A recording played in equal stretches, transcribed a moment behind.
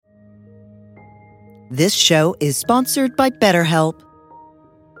This show is sponsored by BetterHelp.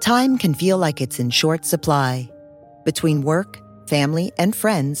 Time can feel like it's in short supply. Between work, family, and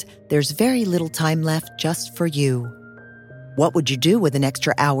friends, there's very little time left just for you. What would you do with an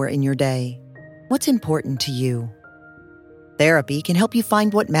extra hour in your day? What's important to you? Therapy can help you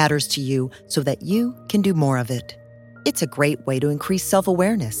find what matters to you so that you can do more of it. It's a great way to increase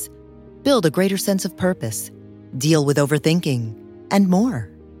self-awareness, build a greater sense of purpose, deal with overthinking, and more.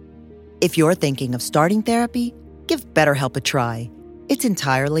 If you're thinking of starting therapy, give BetterHelp a try. It's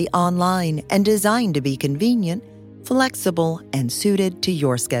entirely online and designed to be convenient, flexible, and suited to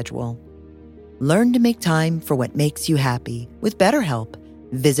your schedule. Learn to make time for what makes you happy with BetterHelp.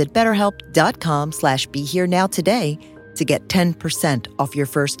 Visit BetterHelp.com/BeHereNow today to get 10% off your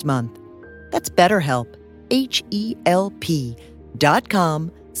first month. That's BetterHelp,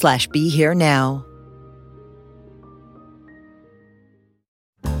 HELP.com/BeHereNow.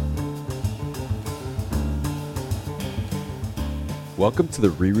 Welcome to the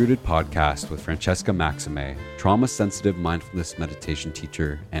Rerooted podcast with Francesca Maxime, trauma-sensitive mindfulness meditation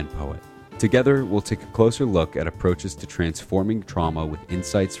teacher and poet. Together, we'll take a closer look at approaches to transforming trauma with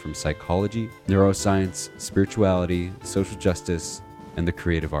insights from psychology, neuroscience, spirituality, social justice, and the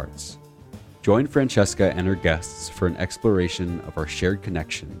creative arts. Join Francesca and her guests for an exploration of our shared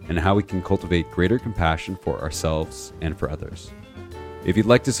connection and how we can cultivate greater compassion for ourselves and for others. If you'd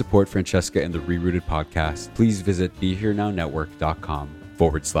like to support Francesca and the Rerooted podcast, please visit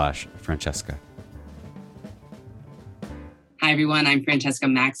BeHereNowNetwork.com/Francesca. Hi, everyone. I'm Francesca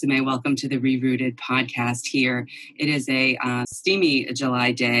Maxime. Welcome to the Rerooted podcast here. It is a steamy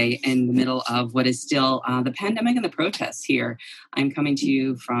July day in the middle of what is still the pandemic and the protests here. I'm coming to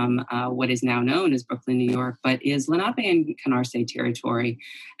you from what is now known as Brooklyn, New York, but is Lenape and Canarsie territory.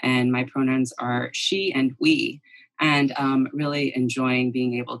 And my pronouns are she and we. And really enjoying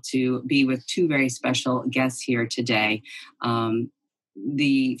being able to be with two very special guests here today.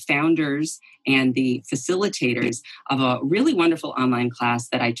 The founders and the facilitators of a really wonderful online class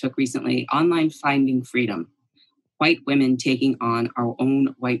that I took recently, Online Finding Freedom, White Women Taking on Our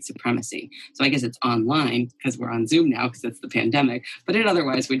Own White Supremacy. So I guess it's online because we're on Zoom now because it's the pandemic, but it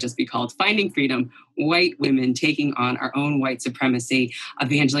otherwise would just be called Finding Freedom, White Women Taking on Our Own White Supremacy.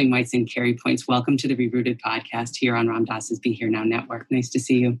 Evangeline, Weiss, and Kari Points, welcome to the Rerooted podcast here on Ram Dass's Be Here Now Network. Nice to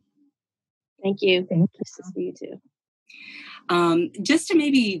see you. Thank you. Nice to see you too. Just to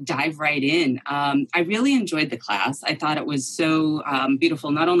maybe dive right in, I really enjoyed the class. I thought it was so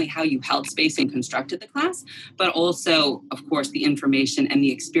beautiful, not only how you held space and constructed the class, but also, of course, the information and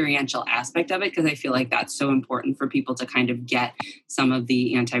the experiential aspect of it, because I feel like that's so important for people to kind of get some of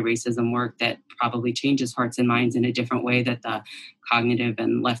the anti-racism work that probably changes hearts and minds in a different way that the cognitive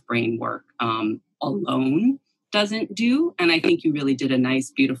and left brain work alone doesn't do. And I think you really did a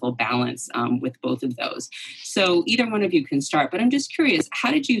nice, beautiful balance with both of those. So either one of you can start, but I'm just curious,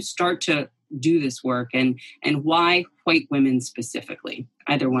 how did you start to do this work and why white women specifically?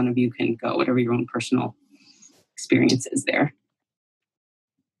 Either one of you can go, whatever your own personal experience is there.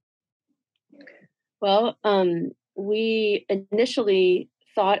 Well, we initially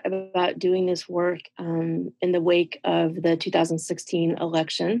thought about doing this work in the wake of the 2016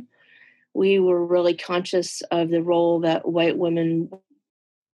 election. We were really conscious of the role that white women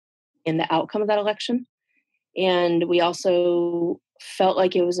in the outcome of that election. And we also felt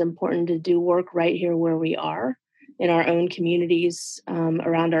like it was important to do work right here where we are in our own communities,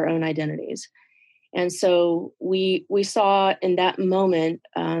 around our own identities. And so we saw in that moment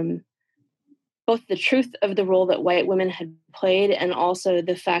both the truth of the role that white women had played and also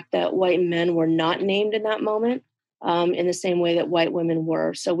the fact that white men were not named in that moment. In the same way that white women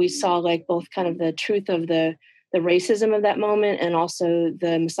were. So we saw like both kind of the truth of the racism of that moment and also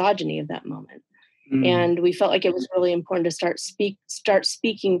the misogyny of that moment. And we felt like it was really important to start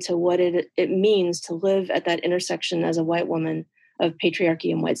speaking to what it means to live at that intersection as a white woman of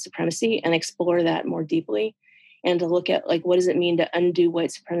patriarchy and white supremacy and explore that more deeply and to look at like, what does it mean to undo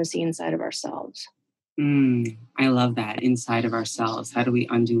white supremacy inside of ourselves? I love that, inside of ourselves. How do we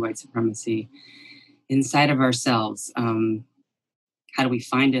undo white supremacy? Inside of ourselves, how do we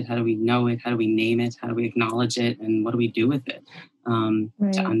find it? How do we know it? How do we name it? How do we acknowledge it? And what do we do with it to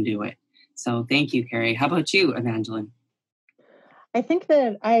undo it? So thank you, Kari. How about you, Evangeline? I think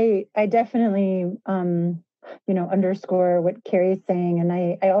that I definitely, underscore what Kari is saying. And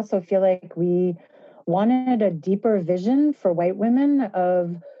I also feel like we wanted a deeper vision for white women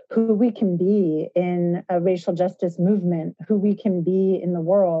of who we can be in a racial justice movement, who we can be in the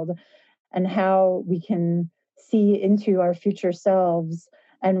world, and how we can see into our future selves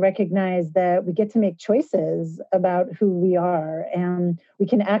and recognize that we get to make choices about who we are. And we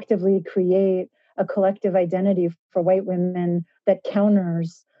can actively create a collective identity for white women that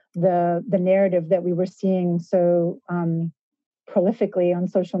counters the narrative that we were seeing so prolifically on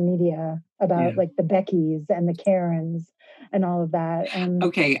social media about like the Beckys and the Karens and all of that. And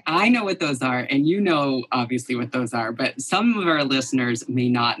okay, I know what those are, and you know obviously what those are, but some of our listeners may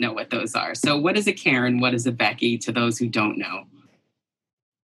not know what those are. So what is a Karen? What is a Becky to those who don't know?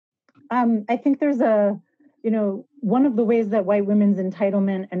 I think there's one of the ways that white women's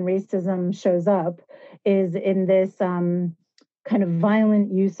entitlement and racism shows up is in this kind of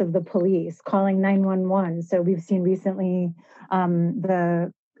violent use of the police, calling 911. So we've seen recently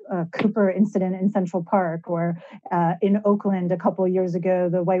the Cooper incident in Central Park, or in Oakland a couple of years ago,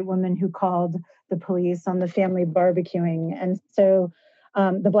 the white woman who called the police on the family barbecuing. And so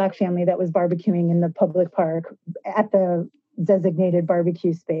the Black family that was barbecuing in the public park at the designated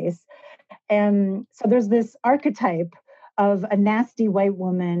barbecue space. And so there's this archetype of a nasty white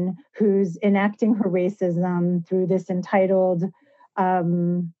woman who's enacting her racism through this entitled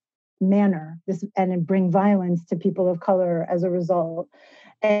manner, and bring violence to people of color as a result.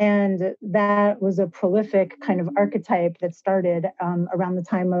 And that was a prolific kind of archetype that started around the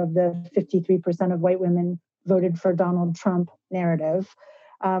time of the 53% of white women voted for Donald Trump narrative.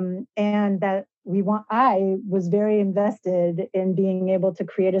 And that I was very invested in being able to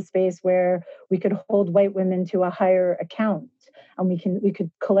create a space where we could hold white women to a higher account, and we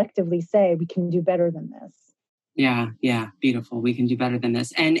could collectively say we can do better than this. Yeah, beautiful. We can do better than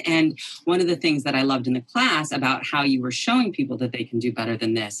this. And one of the things that I loved in the class about how you were showing people that they can do better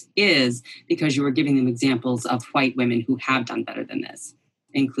than this is because you were giving them examples of white women who have done better than this,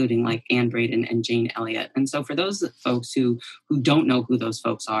 including like Anne Braden and Jane Elliott. And so for those folks who don't know who those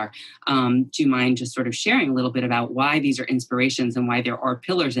folks are, do you mind just sort of sharing a little bit about why these are inspirations and why there are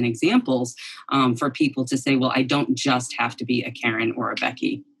pillars and examples for people to say, well, I don't just have to be a Karen or a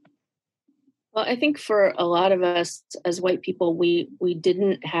Becky? Well, I think for a lot of us as white people, we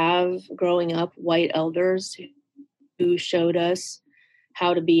didn't have growing up white elders who showed us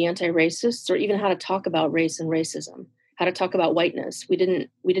how to be anti-racists, or even how to talk about race and racism, how to talk about whiteness. We didn't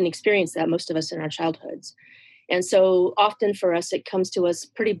experience that, most of us, in our childhoods. And so often for us, it comes to us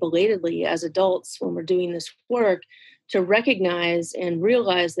pretty belatedly as adults when we're doing this work to recognize and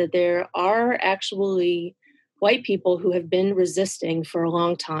realize that there are actually white people who have been resisting for a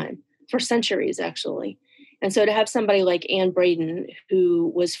long time, for centuries, actually. And so to have somebody like Anne Braden,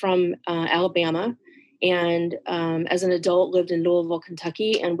 who was from Alabama, and as an adult lived in Louisville,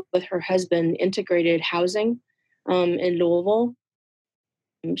 Kentucky, and with her husband integrated housing in Louisville.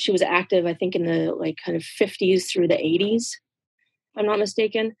 She was active, I think, in the kind of 50s through the 80s, if I'm not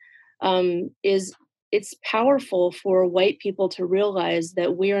mistaken. It's powerful for white people to realize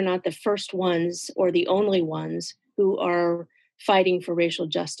that we are not the first ones or the only ones who are fighting for racial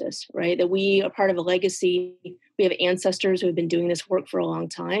justice, right? That we are part of a legacy. We have ancestors who have been doing this work for a long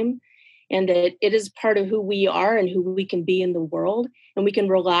time, and that it is part of who we are and who we can be in the world. And we can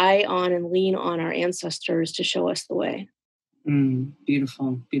rely on and lean on our ancestors to show us the way.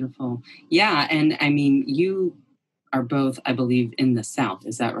 Beautiful. Yeah. And I mean, you are both, I believe, in the South.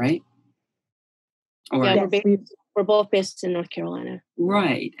 Is that right? Or yeah, we're both based in North Carolina.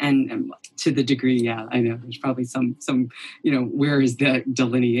 Right. And to the degree, yeah, I know there's probably some, where is the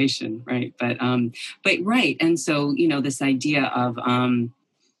delineation, right? But right. And so, this idea of,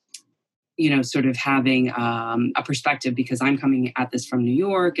 sort of having a perspective, because I'm coming at this from New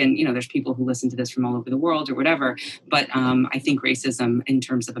York, and, there's people who listen to this from all over the world or whatever. But I think racism, in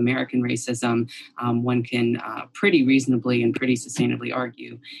terms of American racism, one can pretty reasonably and pretty sustainably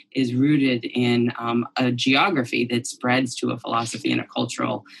argue is rooted in a geography that spreads to a philosophy and a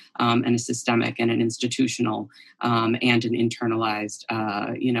cultural and a systemic and an institutional and an internalized,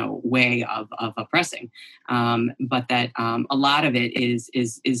 way of oppressing. But that a lot of it is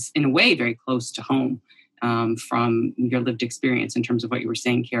in a way very close to home from your lived experience, in terms of what you were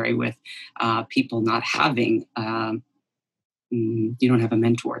saying, Kari, with people not having, you don't have a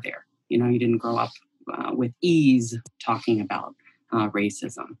mentor there. You didn't grow up with ease talking about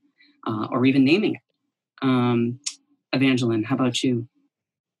racism or even naming it. Evangeline, how about you?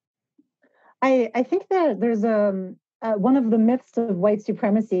 I think that there's one of the myths of white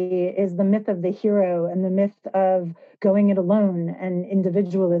supremacy is the myth of the hero and the myth of going it alone and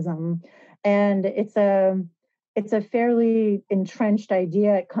individualism. And it's a fairly entrenched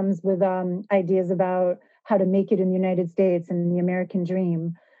idea. It comes with ideas about how to make it in the United States and the American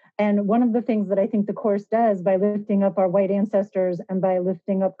dream. And one of the things that I think the course does by lifting up our white ancestors and by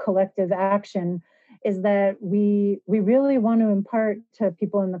lifting up collective action is that we really want to impart to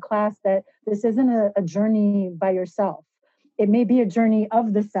people in the class that this isn't a journey by yourself. it may be a journey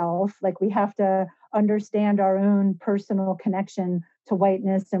of the self, like we have to understand our own personal connection to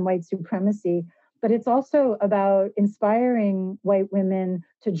whiteness and white supremacy. But it's also about inspiring white women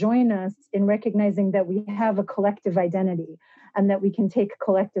to join us in recognizing that we have a collective identity and that we can take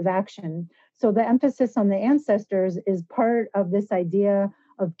collective action. So the emphasis on the ancestors is part of this idea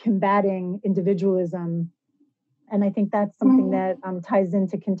of combating individualism. And I think that's something that ties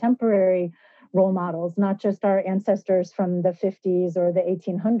into contemporary role models, not just our ancestors from the 50s or the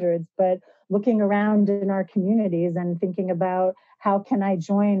 1800s, but looking around in our communities and thinking about how can I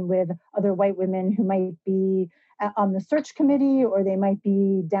join with other white women who might be on the search committee, or they might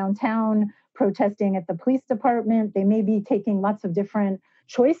be downtown protesting at the police department. They may be taking lots of different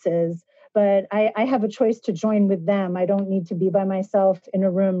choices, but I have a choice to join with them. I don't need to be by myself in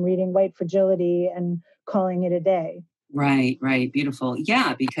a room reading White Fragility and calling it a day. Right. Beautiful.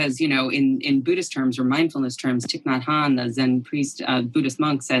 Yeah, because, in Buddhist terms or mindfulness terms, Thich Nhat Hanh, the Zen priest, Buddhist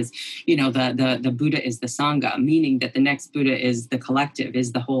monk, says, the Buddha is the Sangha, meaning that the next Buddha is the collective,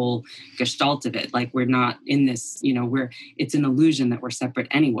 is the whole gestalt of it. Like we're not in this, it's an illusion that we're separate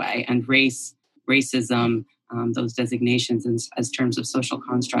anyway. And racism, those designations as terms of social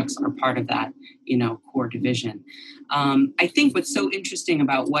constructs are part of that, core division. I think what's so interesting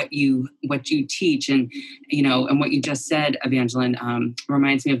about what you teach and what you just said, Evangeline,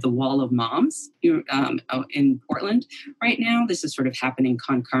 reminds me of the Wall of Moms in Portland right now. This is sort of happening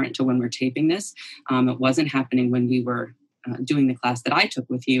concurrent to when we're taping this. It wasn't happening when we were doing the class that I took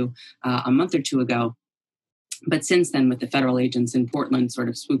with you a month or two ago. But since then, with the federal agents in Portland sort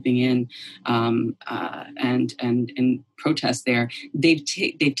of swooping in and protest there, they've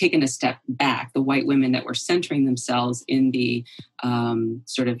taken a step back. The white women that were centering themselves in the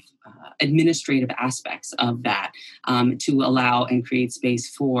administrative aspects of that to allow and create space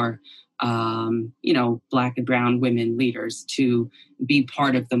for Black and brown women leaders to be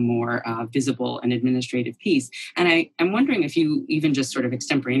part of the more visible and administrative piece. And I'm wondering if you even just sort of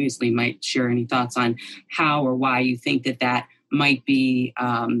extemporaneously might share any thoughts on how or why you think that might be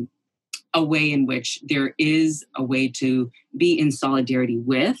a way in which there is a way to be in solidarity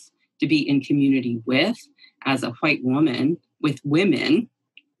with, to be in community with, as a white woman, with women,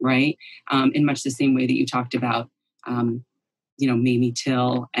 right? In much the same way that you talked about Mamie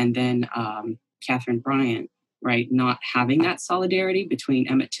Till and then Catherine Bryant, right? Not having that solidarity between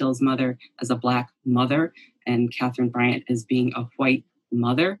Emmett Till's mother as a Black mother and Catherine Bryant as being a white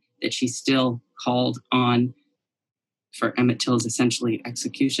mother, that she still called on for Emmett Till's essentially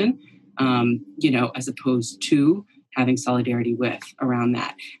execution, as opposed to having solidarity with around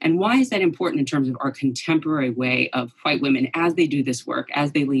that. And why is that important in terms of our contemporary way of white women as they do this work,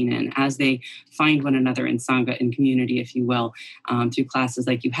 as they lean in, as they find one another in Sangha, in community, if you will, through classes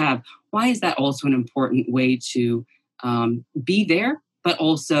like you have? Why is that also an important way to be there, but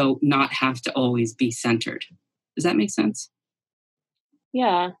also not have to always be centered? Does that make sense?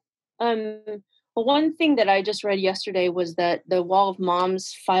 Yeah. Well, one thing that I just read yesterday was that the Wall of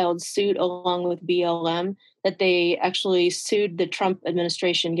Moms filed suit along with BLM, that they actually sued the Trump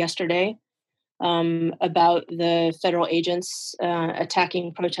administration yesterday about the federal agents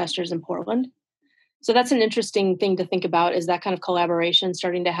attacking protesters in Portland. So that's an interesting thing to think about, is that kind of collaboration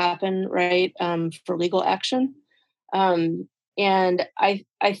starting to happen, right, for legal action. And I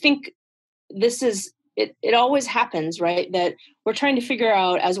think this is, it always happens, right, that we're trying to figure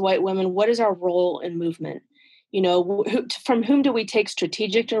out as white women, what is our role in movement? From whom do we take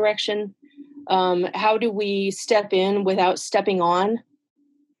strategic direction? How do we step in without stepping on?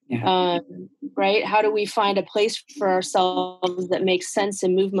 Yeah. Right? How do we find a place for ourselves that makes sense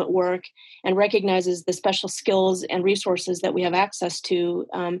in movement work and recognizes the special skills and resources that we have access to,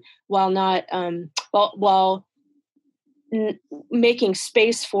 while making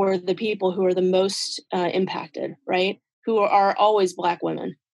space for the people who are the most impacted, right? Who are always Black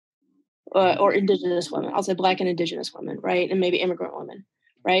women or Indigenous women. I'll say Black and Indigenous women, right? And maybe immigrant women,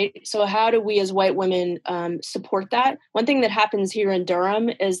 right? So how do we as white women support that? One thing that happens here in Durham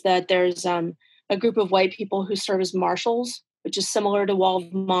is that there's a group of white people who serve as marshals, which is similar to Wall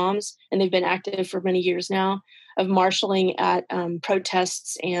of Moms, and they've been active for many years now, of marshaling at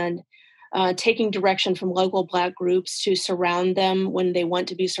protests and taking direction from local Black groups to surround them when they want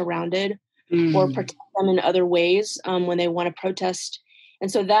to be surrounded, or protect them in other ways when they want to protest. And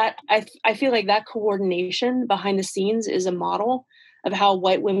so that I feel like that coordination behind the scenes is a model of how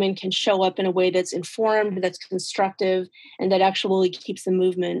white women can show up in a way that's informed, that's constructive, and that actually keeps the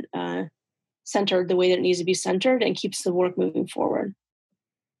movement centered the way that it needs to be centered and keeps the work moving forward.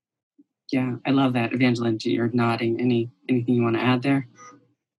 Yeah, I love that. Evangeline, you're nodding. Anything you want to add there?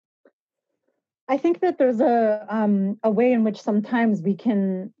 I think that there's a way in which sometimes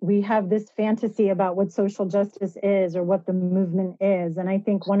we have this fantasy about what social justice is or what the movement is. And I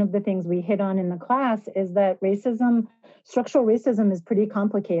think one of the things we hit on in the class is that structural racism is pretty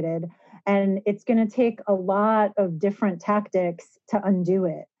complicated, and it's going to take a lot of different tactics to undo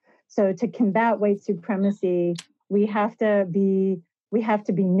it. So to combat white supremacy, we have to be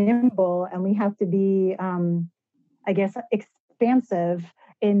nimble, and we have to be, I guess, expansive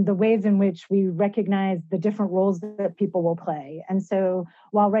in the ways in which we recognize the different roles that people will play. And so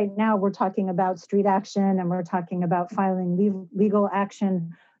while right now we're talking about street action and we're talking about filing legal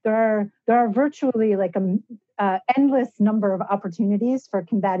action, there are virtually like a endless number of opportunities for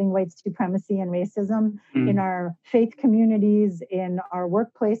combating white supremacy and racism in our faith communities, in our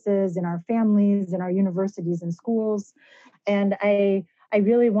workplaces, in our families, in our universities and schools. And I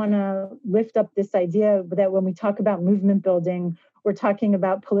really want to lift up this idea that when we talk about movement building, we're talking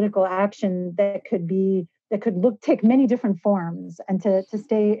about political action that could take many different forms, and to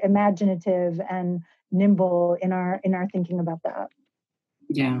stay imaginative and nimble in our thinking about that.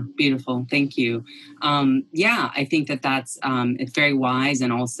 Yeah, beautiful. Thank you. I think that's it's very wise,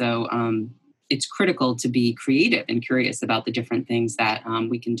 and also it's critical to be creative and curious about the different things that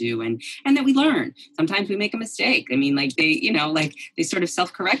we can do and that we learn. Sometimes we make a mistake. I mean, like they sort of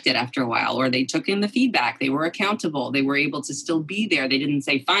self-corrected after a while, or they took in the feedback. They were accountable. They were able to still be there. They didn't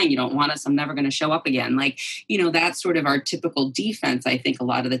say, fine, you don't want us, I'm never going to show up again. That's sort of our typical defense, I think, a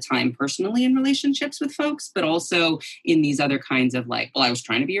lot of the time personally in relationships with folks, but also in these other kinds of I was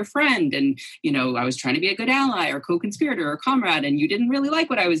trying to be your friend, and, I was trying to be a good ally or co-conspirator or comrade, and you didn't really like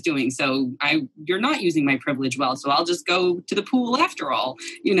what I was doing. So you're not using my privilege well, so I'll just go to the pool after all,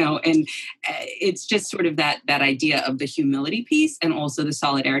 and it's just sort of that idea of the humility piece and also the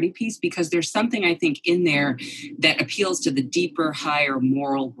solidarity piece, because there's something I think in there that appeals to the deeper, higher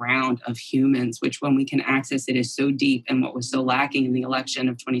moral ground of humans, which when we can access it is so deep. And what was so lacking in the election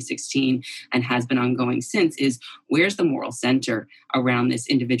of 2016 and has been ongoing since is, where's the moral center around this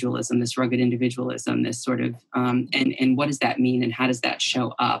individualism, this rugged individualism, this sort of, and what does that mean and how does that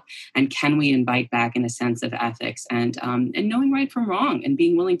show up? And can we invite back in a sense of ethics and knowing right from wrong, and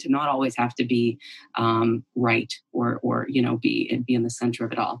being willing to not always have to be right or be in the center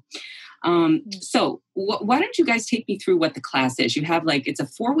of it all. So why don't you guys take me through what the class is? You have it's a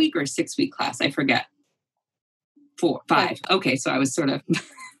 4-week or a 6-week class? I forget. 5. Okay, so I was sort of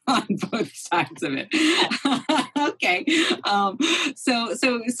on both sides of it. Okay.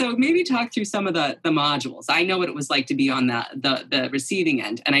 So maybe talk through some of the modules. I know what it was like to be on the receiving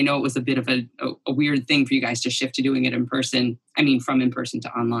end. And I know it was a bit of a weird thing for you guys to shift to doing it in person. I mean, from in person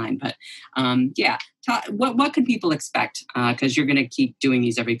to online. But what could people expect? Because you're going to keep doing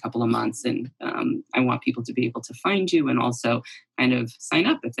these every couple of months. And I want people to be able to find you and also kind of sign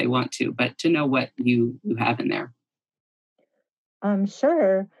up if they want to, but to know what you have in there.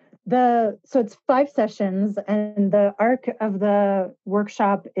 Sure. So it's 5 sessions, and the arc of the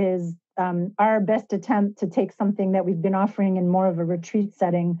workshop is our best attempt to take something that we've been offering in more of a retreat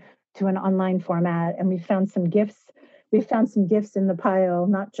setting to an online format. And we found some gifts. We found some gifts in the pile,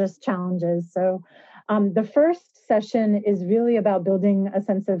 not just challenges. So the first session is really about building a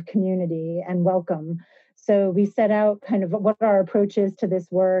sense of community and welcome. So we set out kind of what our approach is to this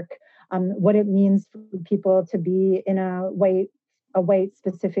work, what it means for people to be in a white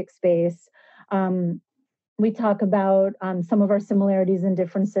specific space. We talk about some of our similarities and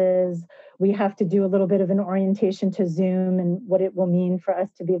differences. We have to do a little bit of an orientation to Zoom and what it will mean for us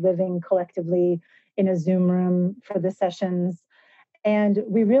to be living collectively in a Zoom room for the sessions. And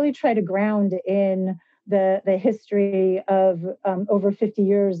we really try to ground in the history of over 50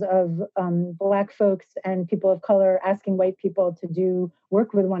 years of Black folks and people of color asking white people to do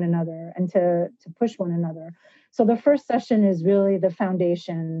work with one another and to push one another. So the first session is really the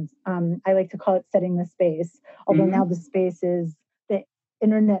foundation. I like to call it setting the space, although now the space is the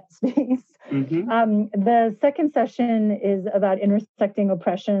internet space. The second session is about intersecting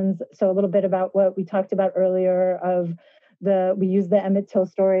oppressions. So a little bit about what we talked about earlier we use the Emmett Till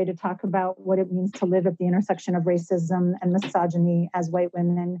story to talk about what it means to live at the intersection of racism and misogyny as white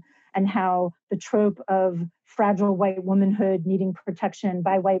women, and how the trope of fragile white womanhood needing protection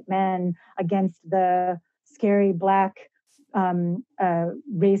by white men against the scary Black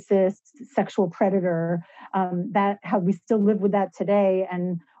racist sexual predator, that how we still live with that today,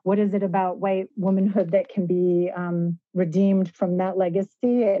 and what is it about white womanhood that can be redeemed from that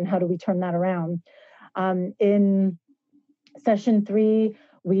legacy, and how do we turn that around? In session 3,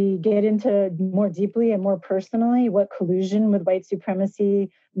 we get into more deeply and more personally what collusion with white supremacy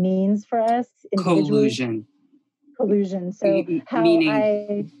means for us individually. Collusion. So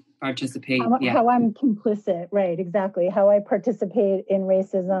how participate. How I'm complicit, right? Exactly. How I participate in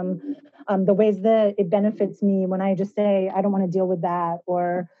racism, the ways that it benefits me when I just say, I don't want to deal with that.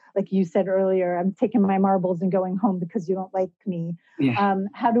 Or like you said earlier, I'm taking my marbles and going home because you don't like me. Yeah.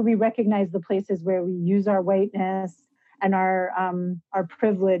 How do we recognize the places where we use our whiteness and our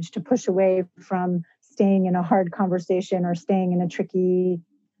privilege to push away from staying in a hard conversation or staying in a tricky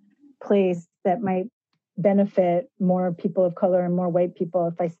place that might benefit more people of color and more white people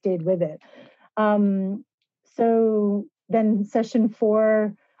if I stayed with it. So then session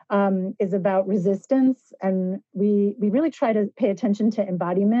 4 is about resistance, and we really try to pay attention to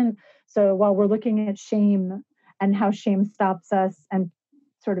embodiment. So while we're looking at shame and how shame stops us and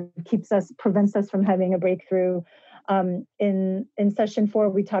sort of prevents us from having a breakthrough, in session 4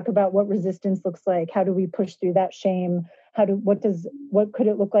 we talk about what resistance looks like. How do we push through that shame? What could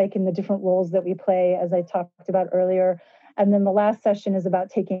it look like in the different roles that we play, as I talked about earlier? And then the last session is about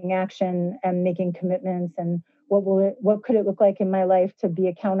taking action and making commitments, and what could it look like in my life to be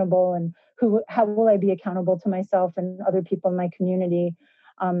accountable, and how will I be accountable to myself and other people in my community,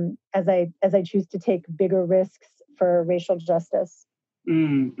 as I choose to take bigger risks for racial justice.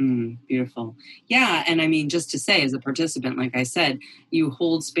 Beautiful. Yeah. And I mean, just to say, as a participant, like I said, you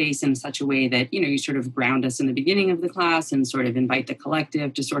hold space in such a way that, you sort of ground us in the beginning of the class and sort of invite the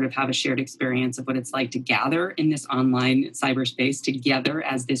collective to sort of have a shared experience of what it's like to gather in this online cyberspace together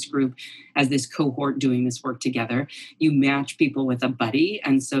as this group, as this cohort doing this work together. You match people with a buddy.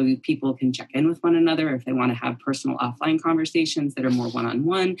 And so people can check in with one another if they want to have personal offline conversations that are more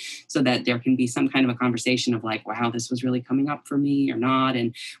one-on-one, so that there can be some kind of a conversation of like, wow, this was really coming up for me or not.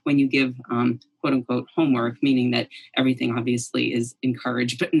 And when you give quote unquote homework, meaning that everything obviously is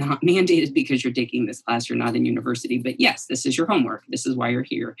encouraged but not mandated because you're taking this class, you're not in university, but yes, this is your homework, this is why you're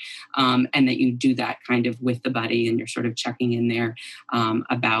here, and that you do that kind of with the buddy, and you're sort of checking in there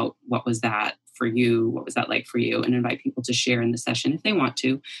about what was that for you, what was that like for you, and invite people to share in the session if they want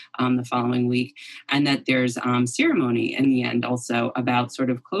to the following week. And that there's ceremony in the end also about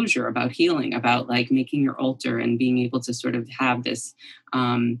sort of closure, about healing, about like making your altar and being able to sort of have this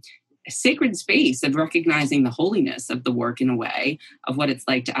sacred space of recognizing the holiness of the work in a way, of what it's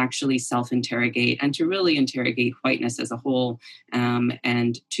like to actually self-interrogate and to really interrogate whiteness as a whole,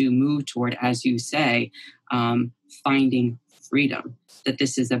 and to move toward, as you say, finding freedom, that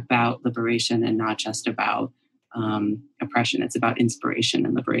this is about liberation and not just about oppression. It's about inspiration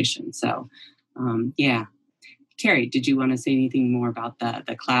and liberation. So, yeah. Kari, did you want to say anything more about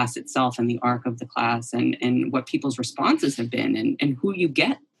the class itself and the arc of the class, and what people's responses have been, and who you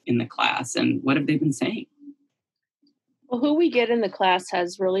get in the class and what have they been saying? Well, who we get in the class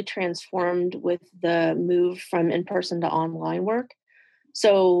has really transformed with the move from in-person to online work.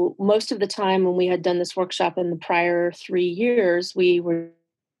 So most of the time when we had done this workshop in the prior 3 years, we were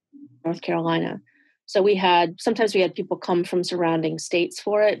in North Carolina. So sometimes we had people come from surrounding states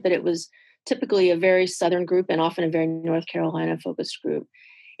for it, but it was typically a very Southern group and often a very North Carolina focused group.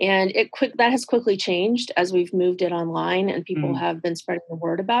 And that has quickly changed as we've moved it online and people have been spreading the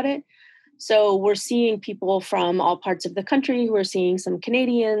word about it. So we're seeing people from all parts of the country. We're seeing some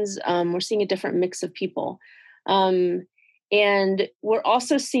Canadians. We're seeing a different mix of people. And we're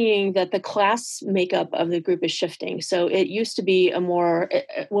also seeing that the class makeup of the group is shifting. So it used to be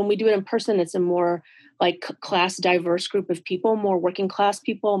when we do it in person, it's a more like class diverse group of people, more working class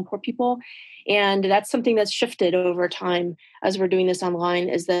people and poor people. And that's something that's shifted over time as we're doing this online,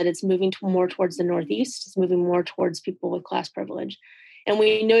 is that it's moving more towards the Northeast. It's moving more towards people with class privilege. And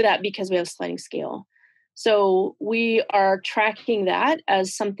we know that because we have sliding scale. So we are tracking that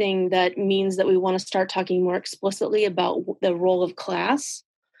as something that means that we want to start talking more explicitly about the role of class,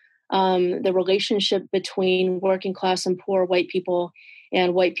 the relationship between working class and poor white people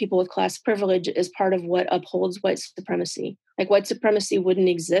and white people with class privilege is part of what upholds white supremacy. Like white supremacy wouldn't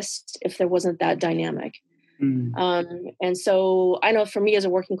exist if there wasn't that dynamic. And so I know for me as a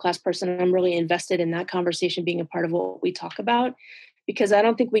working class person, I'm really invested in that conversation being a part of what we talk about, because I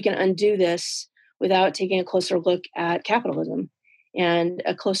don't think we can undo this without taking a closer look at capitalism and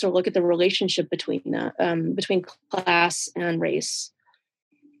a closer look at the relationship between class and race.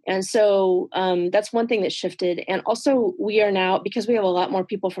 And so that's one thing that shifted. And also we are now, because we have a lot more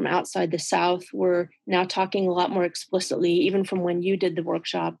people from outside the South, we're now talking a lot more explicitly, even from when you did the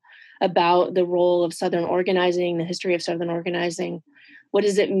workshop, about the role of Southern organizing, the history of Southern organizing. What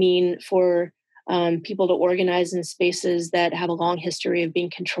does it mean for people to organize in spaces that have a long history of being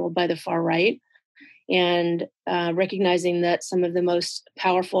controlled by the far right? And recognizing that some of the most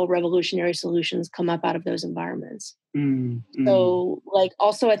powerful revolutionary solutions come up out of those environments. So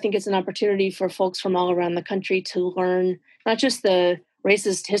also I think it's an opportunity for folks from all around the country to learn not just the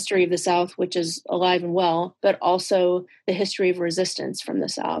racist history of the South, which is alive and well, but also the history of resistance from the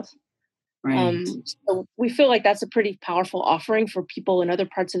South. Right. So we feel like that's a pretty powerful offering for people in other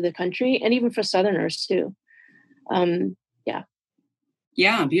parts of the country, and even for Southerners too. Yeah.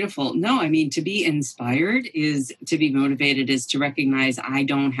 Yeah, beautiful. No, I mean, to be inspired is to be motivated, is to recognize I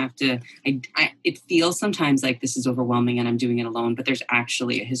don't have to, it feels sometimes like this is overwhelming and I'm doing it alone, but there's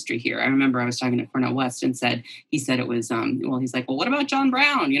actually a history here. I remember I was talking to Cornel West and he said it was, he's like, well, what about John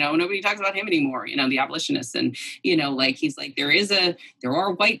Brown? Nobody talks about him anymore, the abolitionists. And, he's like, there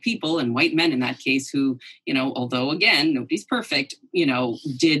are white people and white men in that case who, although again, nobody's perfect,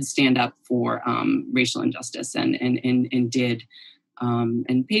 did stand up for racial injustice and did,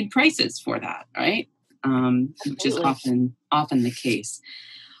 and paid prices for that, right? Which is often the case.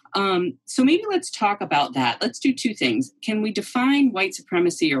 So maybe let's talk about that. Let's do two things. Can we define white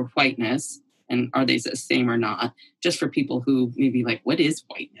supremacy or whiteness? And are they the same or not? Just for people who maybe like, what is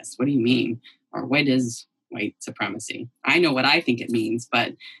whiteness? What do you mean? Or what is white supremacy? I know what I think it means,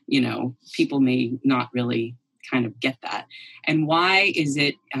 but, people may not really kind of get that. And why is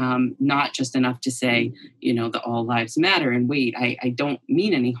it not just enough to say, the all lives matter and wait, I don't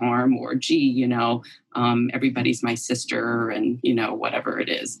mean any harm, or gee, everybody's my sister and, whatever it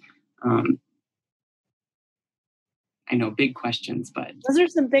is. I know, big questions, but those are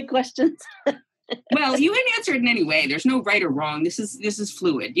some big questions. Well, you can answer it in any way. There's no right or wrong. This is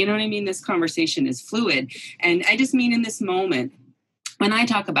fluid. You know what I mean? This conversation is fluid. And I just mean in this moment, when I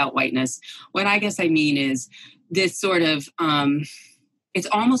talk about whiteness, what I guess I mean is this sort of, it's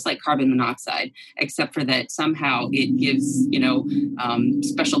almost like carbon monoxide, except for that somehow it gives,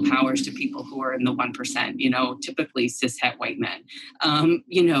 special powers to people who are in the 1%, typically cishet white men,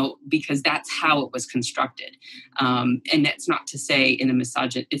 because that's how it was constructed. And that's not to say in a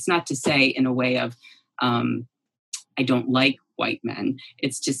misogynist, it's not to say in a way of, I don't like white men.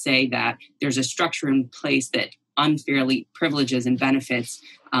 It's to say that there's a structure in place that unfairly privileges and benefits,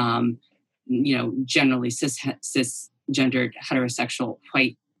 generally cisgendered heterosexual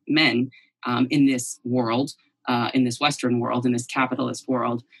white men in this world, in this Western world, in this capitalist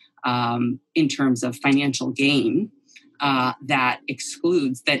world, in terms of financial gain that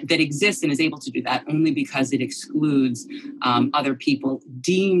excludes, that exists and is able to do that only because it excludes other people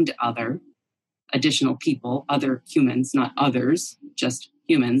deemed other, additional people, other humans, not others, just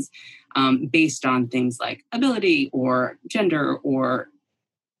humans, based on things like ability or gender or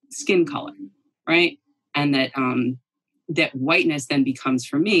skin color, right? And that that whiteness then becomes,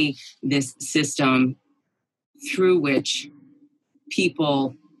 for me, this system through which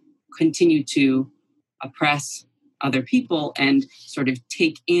people continue to oppress other people and sort of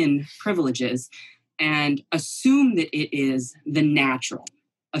take in privileges and assume that it is the natural,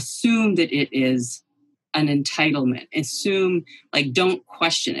 assume that it is an entitlement, assume, like, don't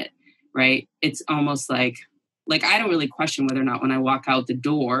question it, right? It's almost like I don't really question whether or not when I walk out the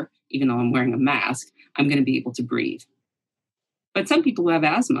door, even though I'm wearing a mask, I'm going to be able to breathe. But some people who have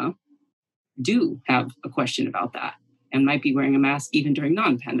asthma do have a question about that and might be wearing a mask even during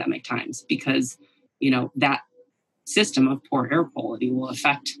non-pandemic times because, that system of poor air quality will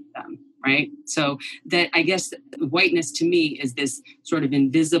affect them, right? So that, I guess, whiteness to me is this sort of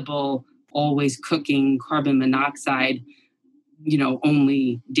invisible, always cooking carbon monoxide,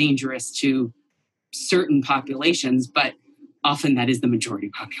 only dangerous to certain populations, but often that is the majority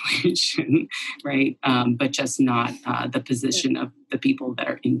population, right? But just not the position of the people that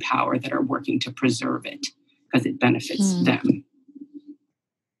are in power that are working to preserve it because it benefits them.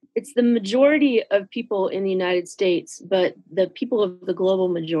 It's the majority of people in the United States, but the people of the global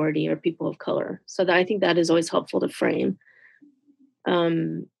majority are people of color. So I think that is always helpful to frame.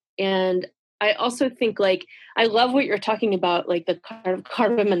 And I also think, I love what you're talking about, like the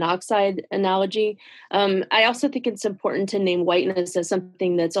carbon monoxide analogy. I also think it's important to name whiteness as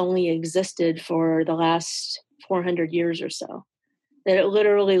something that's only existed for the last 400 years or so. That it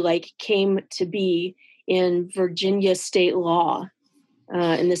literally came to be in Virginia state law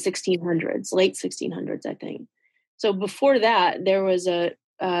in the 1600s, late 1600s, I think. So before that, there was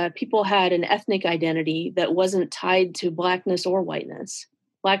people had an ethnic identity that wasn't tied to blackness or whiteness.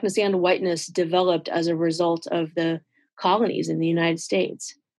 Blackness and whiteness developed as a result of the colonies in the United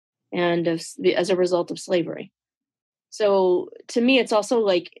States and as a result of slavery. So to me, it's also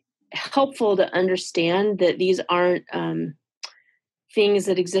helpful to understand that these aren't things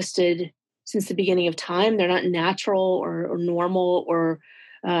that existed since the beginning of time. They're not natural or normal or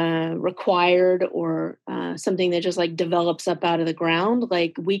required or something that just develops up out of the ground.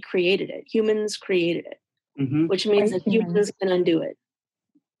 We created it. Humans created it, which means that humans can undo it.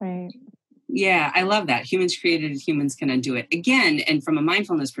 Right. Yeah, I love that. Humans created it, humans can undo it. Again, and from a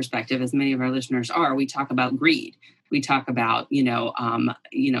mindfulness perspective, as many of our listeners are, we talk about greed. We talk about,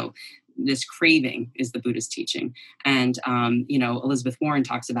 this craving is the Buddhist teaching. And, Elizabeth Warren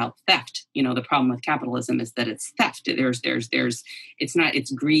talks about theft. The problem with capitalism is that it's theft.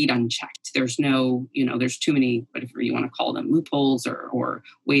 It's greed unchecked. There's there's too many, whatever you want to call them, loopholes or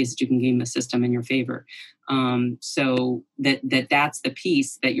ways that you can game the system in your favor. So that's the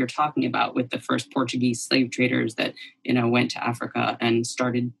piece that you're talking about with the first Portuguese slave traders that, went to Africa and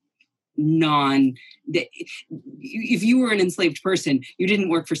started if you were an enslaved person, you didn't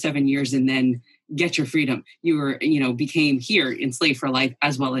work for 7 years and then get your freedom. You were, became here enslaved for life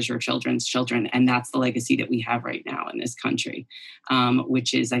as well as your children's children. And that's the legacy that we have right now in this country,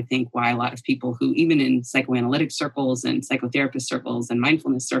 which is, I think, why a lot of people who, even in psychoanalytic circles and psychotherapist circles and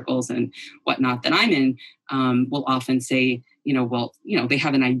mindfulness circles and whatnot that I'm in, will often say, they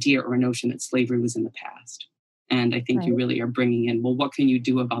have an idea or a notion that slavery was in the past. And I think right. You really are bringing in, well, what can you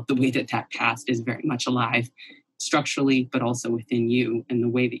do about the way that past is very much alive structurally, but also within you and the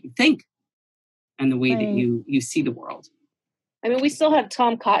way that you think and the way right. that you see the world. I mean, we still have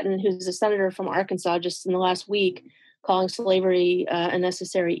Tom Cotton, who's a senator from Arkansas, just in the last week, calling slavery a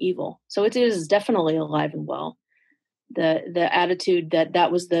necessary evil. So it is definitely alive and well. The attitude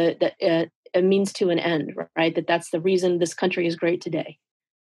that was a means to an end, right? That's the reason this country is great today.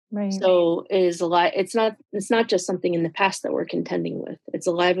 Right. So it is alive. It's not just something in the past that we're contending with. It's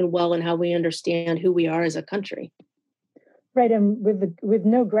alive and well in how we understand who we are as a country. Right, and with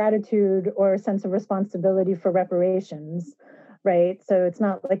no gratitude or sense of responsibility for reparations, right? So it's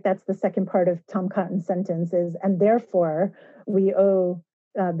not like that's the second part of Tom Cotton's sentence is, and therefore we owe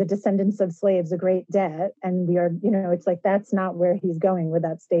the descendants of slaves a great debt, and we are, it's like that's not where he's going with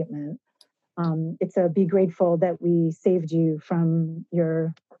that statement. It's a be grateful that we saved you from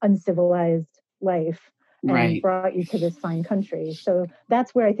your uncivilized life and right. brought you to this fine country. So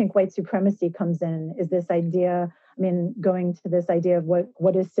that's where I think white supremacy comes in, is this idea, going to this idea of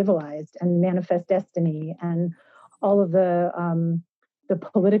what is civilized and manifest destiny and all of the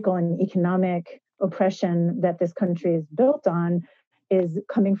political and economic oppression that this country is built on is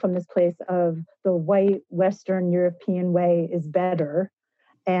coming from this place of the white Western European way is better.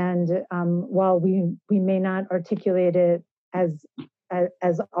 And while we may not articulate it as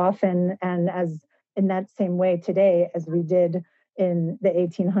often and as in that same way today as we did in the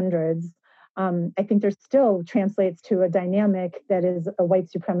 1800s, I think there still translates to a dynamic that is a white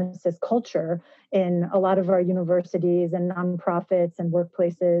supremacist culture in a lot of our universities and nonprofits and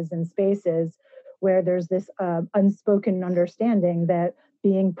workplaces and spaces where there's this unspoken understanding that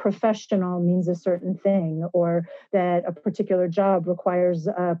being professional means a certain thing, or that a particular job requires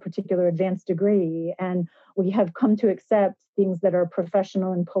a particular advanced degree. And we have come to accept things that are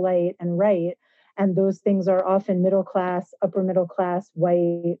professional and polite and right. And those things are often middle class, upper middle class,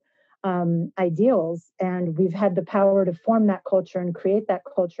 white ideals. And we've had the power to form that culture and create that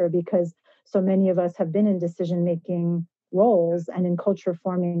culture because so many of us have been in decision-making roles and in culture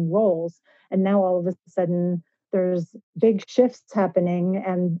forming roles. And now all of a sudden, there's big shifts happening,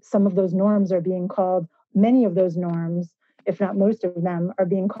 and some of those norms are being called, many of those norms, if not most of them, are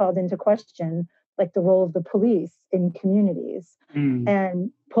being called into question, like the role of the police in communities.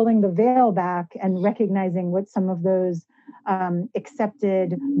 And pulling the veil back and recognizing what some of those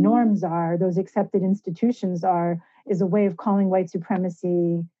accepted norms are, those accepted institutions are, is a way of calling white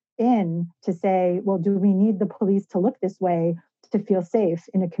supremacy in to say, well, do we need the police to look this way to feel safe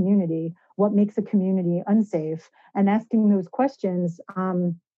in a community? What makes a community unsafe? And asking those questions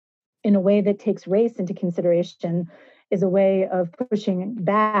in a way that takes race into consideration is a way of pushing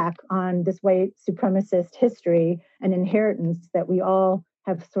back on this white supremacist history and inheritance that we all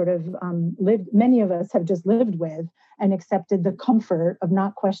have sort of lived, many of us have just lived with and accepted the comfort of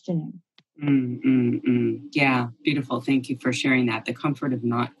not questioning. Yeah, beautiful. Thank you for sharing that. The comfort of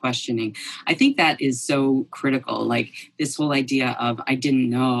not questioning. I think that is so critical. Like this whole idea of I didn't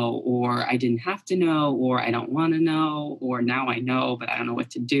know, or I didn't have to know, or I don't want to know, or now I know, but I don't know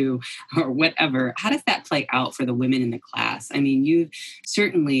what to do, or whatever. How does that play out for the women in the class? I mean, you've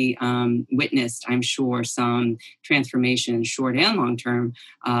certainly witnessed, I'm sure, some transformation, short and long term,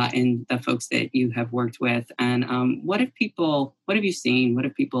 in the folks that you have worked with. And what have you seen? What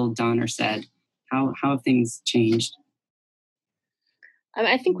have people done or said? How have things changed?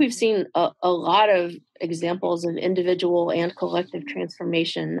 I think we've seen a lot of examples of individual and collective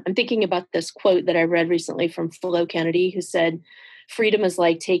transformation. I'm thinking about this quote that I read recently from Flo Kennedy, who said, freedom is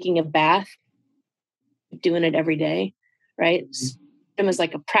like taking a bath, doing it every day, right? Freedom is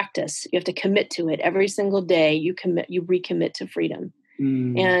like a practice. You have to commit to it every single day. You recommit to freedom.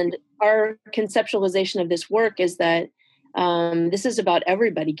 And our conceptualization of this work is that this is about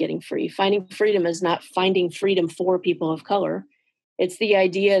everybody getting free. Finding freedom is not finding freedom for people of color. It's the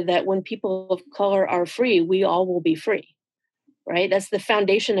idea that when people of color are free, we all will be free, right? That's the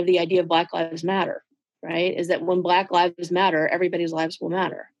foundation of the idea of Black Lives Matter, right? Is that when Black lives matter, everybody's lives will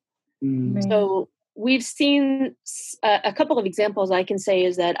matter. So we've seen a couple of examples I can say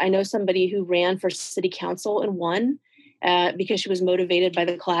is that I know somebody who ran for city council and won because she was motivated by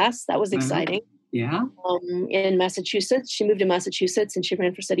the class. That was exciting. Yeah. In Massachusetts. She moved to Massachusetts and she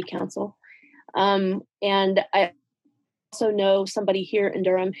ran for city council. And I also know somebody here in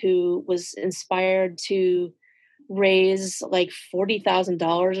Durham who was inspired to raise like $40,000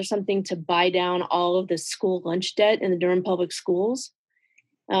 or something to buy down all of the school lunch debt in the Durham public schools.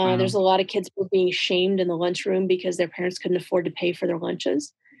 There's a lot of kids who were being shamed in the lunchroom because their parents couldn't afford to pay for their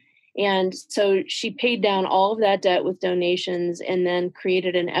lunches. And so she paid down all of that debt with donations and then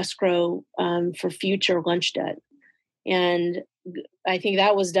created an escrow for future lunch debt. And I think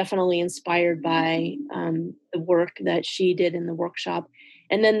that was definitely inspired by the work that she did in the workshop.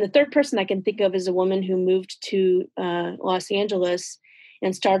 And then the third person I can think of is a woman who moved to Los Angeles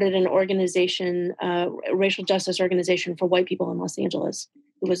and started an organization, a racial justice organization for white people in Los Angeles,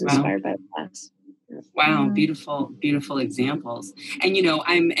 who was inspired by the class. Wow, beautiful, beautiful examples. And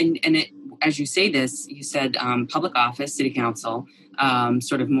as you say this, you said public office, city council,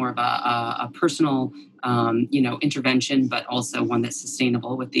 sort of more of a personal, intervention, but also one that's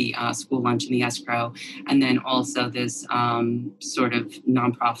sustainable with the school lunch and the escrow, and then also this sort of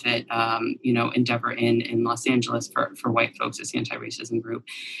nonprofit, endeavor in Los Angeles for white folks, this anti-racism group.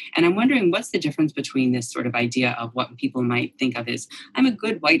 And I'm wondering, what's the difference between this sort of idea of what people might think of as I'm a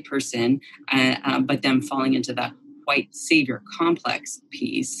good white person, but them falling into the white savior complex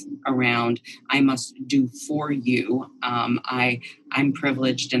piece around I must do for you. I'm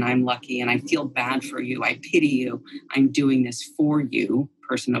privileged and I'm lucky and I feel bad for you. I pity you. I'm doing this for you,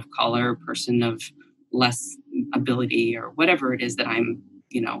 person of color, person of less ability, or whatever it is that I'm,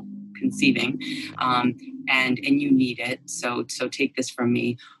 conceiving. And you need it. So take this from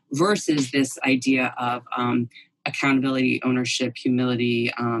me, versus this idea of accountability, ownership,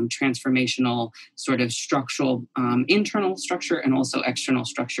 humility, transformational sort of structural, internal structure and also external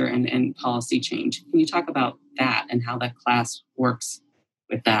structure and policy change. Can you talk about that and how that class works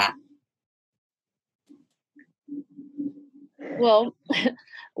with that? Well,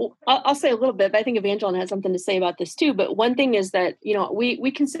 I'll say a little bit, but I think Evangeline has something to say about this too. But one thing is that,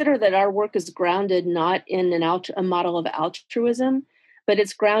 we consider that our work is grounded not in a model of altruism, but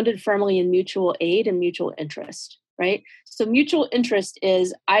it's grounded firmly in mutual aid and mutual interest, right? So mutual interest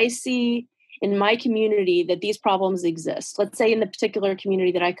is I see in my community that these problems exist. Let's say in the particular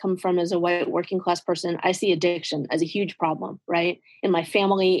community that I come from as a white working class person, I see addiction as a huge problem, right? In my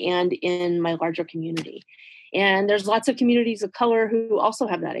family and in my larger community. And there's lots of communities of color who also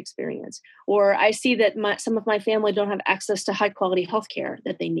have that experience. Or I see that some of my family don't have access to high quality healthcare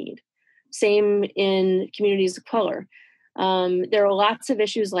that they need. Same in communities of color. There are lots of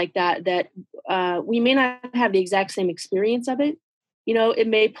issues like that we may not have the exact same experience of it. It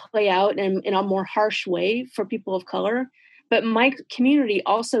may play out in a more harsh way for people of color, but my community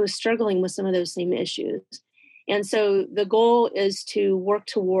also is struggling with some of those same issues. And so the goal is to work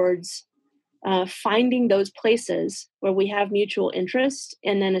towards finding those places where we have mutual interest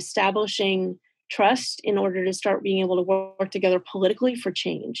and then establishing trust in order to start being able to work together politically for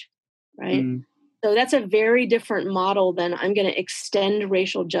change, right? So that's a very different model than I'm going to extend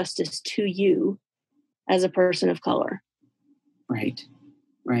racial justice to you as a person of color. Right.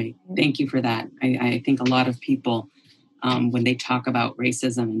 Thank you for that. I think a lot of people, when they talk about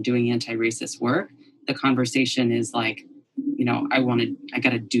racism and doing anti-racist work, the conversation is like, I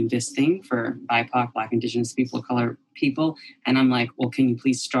got to do this thing for BIPOC, Black, Indigenous people of color people. And I'm like, well, can you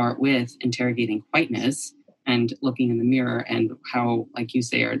please start with interrogating whiteness and looking in the mirror and how, like you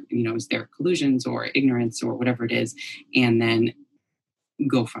say, is there collusions or ignorance or whatever it is, and then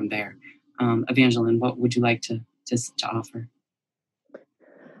go from there. Evangeline, what would you like to offer?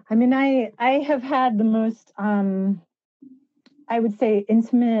 I mean, I have had the most, I would say,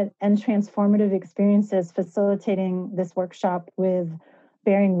 intimate and transformative experiences facilitating this workshop with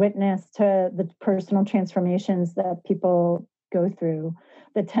bearing witness to the personal transformations that people go through,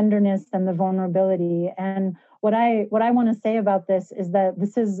 the tenderness and the vulnerability. And what I want to say about this is that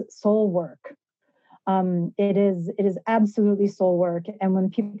this is soul work. It is absolutely soul work. And when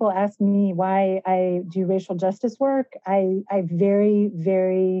people ask me why I do racial justice work, I very,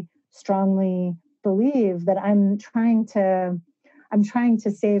 very strongly believe that I'm trying to I'm trying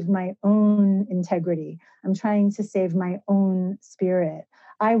to save my own integrity. I'm trying to save my own spirit.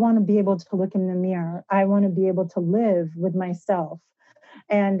 I want to be able to look in the mirror. I want to be able to live with myself.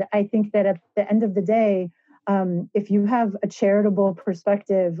 And I think that at the end of the day, if you have a charitable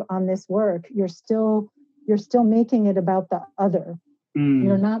perspective on this work, you're still making it about the other.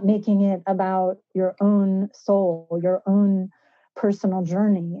 You're not making it about your own soul, your own personal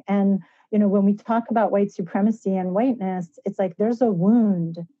journey. And, when we talk about white supremacy and whiteness, it's like there's a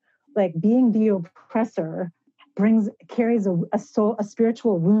wound, like being the oppressor carries a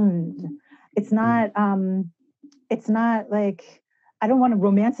spiritual wound. It's not like, I don't want to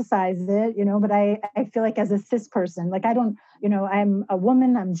romanticize it, but I feel like as a cis person, like I don't, I'm a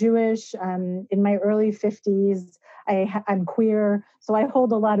woman, I'm Jewish, I'm in my early 50s, I'm queer. So I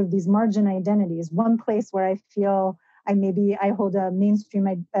hold a lot of these margin identities. One place where I feel I hold a mainstream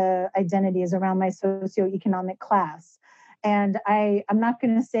identity is around my socioeconomic class. And I'm not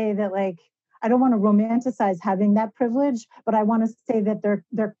going to say that, like, I don't want to romanticize having that privilege, but I want to say that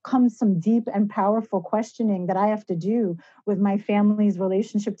there comes some deep and powerful questioning that I have to do with my family's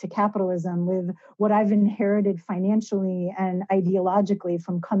relationship to capitalism, with what I've inherited financially and ideologically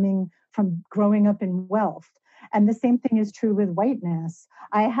from growing up in wealth. And the same thing is true with whiteness.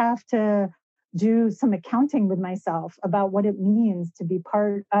 I have to do some accounting with myself about what it means to be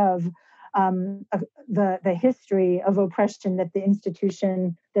part of the history of oppression that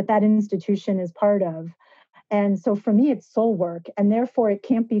that institution is part of. And so for me, it's soul work, and therefore it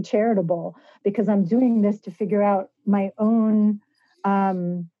can't be charitable, because I'm doing this to figure out my own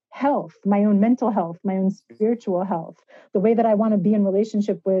health, my own mental health, my own spiritual health, the way that I want to be in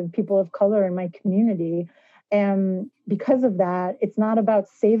relationship with people of color in my community. And because of that, it's not about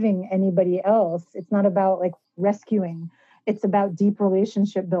saving anybody else. It's not about like rescuing. It's about deep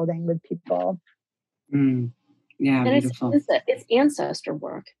relationship building with people. Yeah, and beautiful. It's ancestor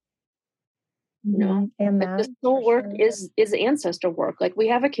work. And like the soul work is ancestor work. Like, we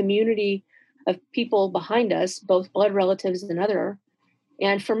have a community of people behind us, both blood relatives and other.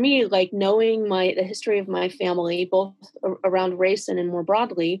 And for me, like, knowing the history of my family, both around race and more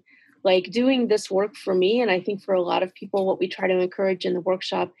broadly, like, doing this work for me, and I think for a lot of people, what we try to encourage in the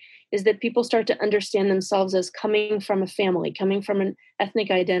workshop is that people start to understand themselves as coming from a family, coming from an ethnic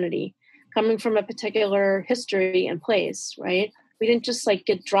identity, coming from a particular history and place, right? We didn't just like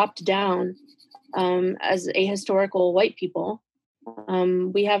get dropped down as ahistorical white people.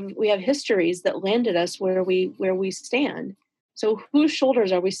 We have histories that landed us where we stand. So whose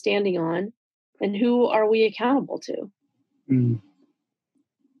shoulders are we standing on, and who are we accountable to?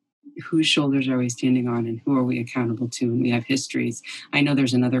 Whose shoulders are we standing on, and who are we accountable to? And we have histories. I know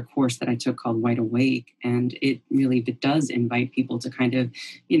there's another course that I took called White Awake, and it does invite people to kind of,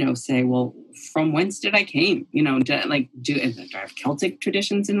 say, well, from whence did I came? Do I have Celtic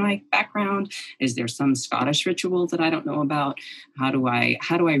traditions in my background? Is there some Scottish ritual that I don't know about? How do I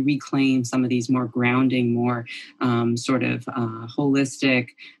reclaim some of these more grounding, more holistic,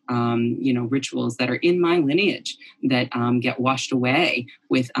 rituals that are in my lineage that get washed away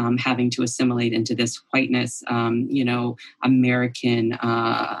with having to assimilate into this whiteness, American,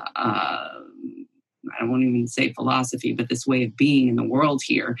 I won't even say philosophy, but this way of being in the world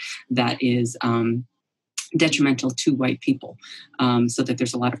here that is detrimental to white people, so that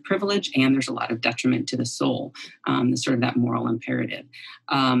there's a lot of privilege and there's a lot of detriment to the soul, sort of that moral imperative.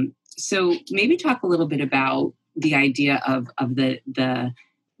 So maybe talk a little bit about the idea of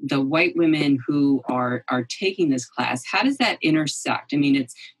the white women who are taking this class. How does that intersect? I mean,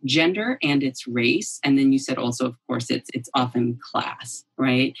 it's gender and it's race. And then you said also, of course, it's often class,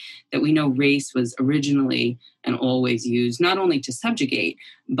 right? That we know race was originally and always used not only to subjugate,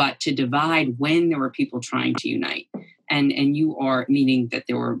 but to divide when there were people trying to unite. And you are meaning that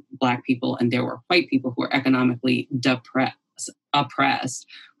there were Black people and there were white people who were economically oppressed,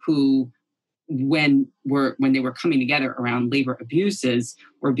 who when they were coming together around labor abuses,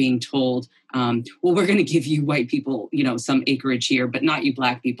 were being told, well, we're going to give you white people, some acreage here, but not you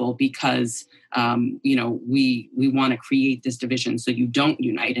Black people, because, we want to create this division so you don't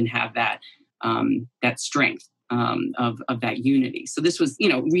unite and have that strength of that unity. So this was,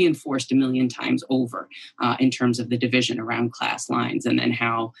 reinforced a million times over in terms of the division around class lines, and then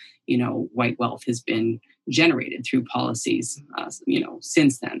how, white wealth has been generated through policies,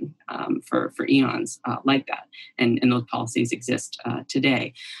 since then, for eons like that. And those policies exist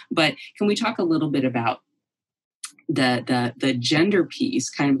today. But can we talk a little bit about the gender piece,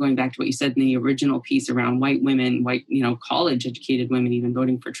 kind of going back to what you said in the original piece around white women, college educated women, even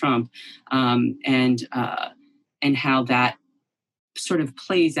voting for Trump, and how that sort of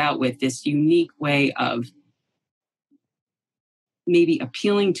plays out with this unique way of maybe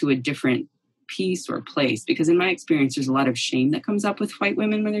appealing to a different piece or place, because in my experience, there's a lot of shame that comes up with white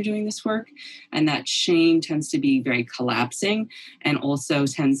women when they're doing this work. And that shame tends to be very collapsing, and also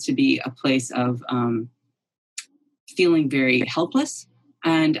tends to be a place of feeling very helpless,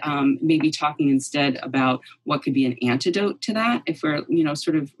 and maybe talking instead about what could be an antidote to that if we're,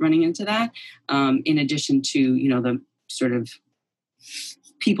 sort of running into that, in addition to, the sort of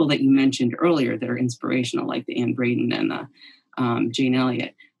people that you mentioned earlier that are inspirational, like the Anne Braden and the Jane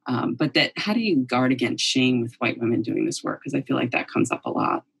Elliott. But that, how do you guard against shame with white women doing this work? Because I feel like that comes up a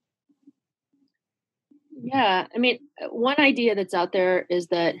lot. Yeah, I mean, one idea that's out there is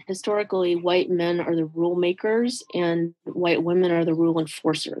that historically white men are the rule makers and white women are the rule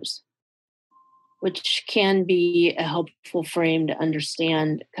enforcers, which can be a helpful frame to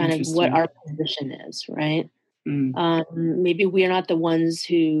understand kind of what our position is, right? Maybe we are not the ones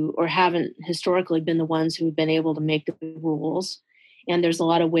who, or haven't historically been the ones who've been able to make the rules. And there's a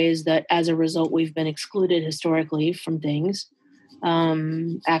lot of ways that as a result, we've been excluded historically from things.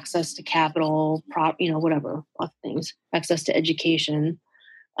 Access to capital, whatever, a lot of things, access to education.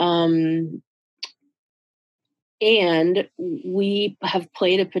 And we have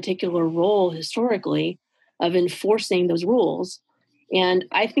played a particular role historically of enforcing those rules. And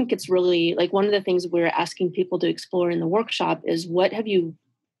I think it's really like one of the things we're asking people to explore in the workshop is, what have you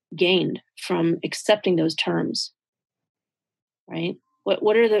gained from accepting those terms? Right?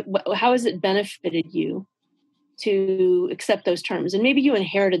 How has it benefited you to accept those terms? And maybe you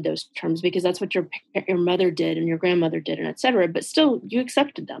inherited those terms because that's what your mother did and your grandmother did, and et cetera, but still you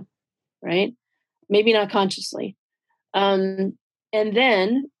accepted them, right? Maybe not consciously. And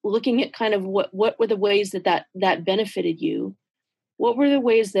then looking at kind of what were the ways that benefited you? What were the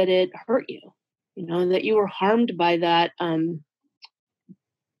ways that it hurt you? That you were harmed by that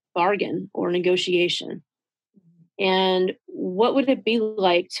bargain or negotiation. And what would it be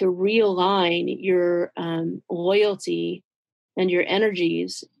like to realign your loyalty and your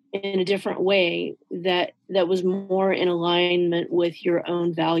energies in a different way that was more in alignment with your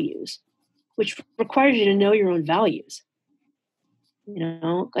own values, which requires you to know your own values.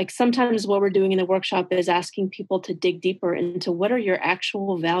 Like sometimes what we're doing in the workshop is asking people to dig deeper into what are your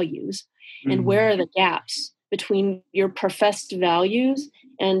actual values and where are the gaps between your professed values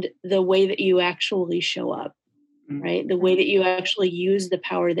and the way that you actually show up, right? The way that you actually use the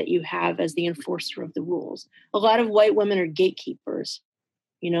power that you have as the enforcer of the rules. A lot of white women are gatekeepers.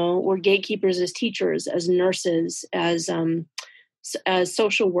 We're gatekeepers as teachers, as nurses, as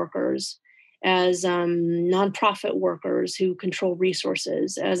social workers, as nonprofit workers who control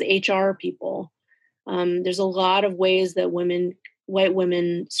resources, as HR people. There's a lot of ways that white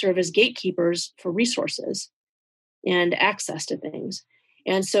women serve as gatekeepers for resources and access to things.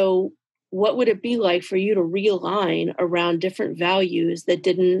 And so what would it be like for you to realign around different values that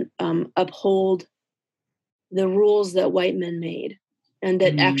didn't uphold the rules that white men made and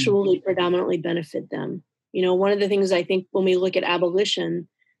that actually predominantly benefit them? One of the things I think when we look at abolition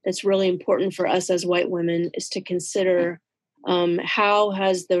that's really important for us as white women is to consider how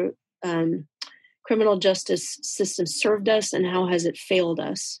has the criminal justice system served us and how has it failed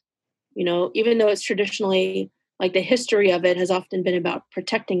us? Even though it's traditionally, like the history of it has often been about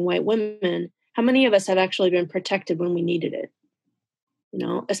protecting white women, how many of us have actually been protected when we needed it?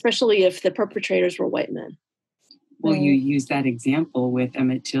 Especially if the perpetrators were white men. Well, you use that example with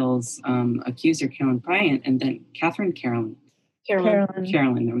Emmett Till's accuser, Carolyn Bryant, and then Carolyn,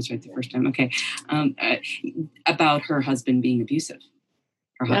 that was right the first time. Okay. About her husband being abusive.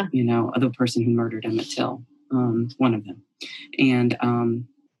 The person who murdered Emmett Till, one of them. And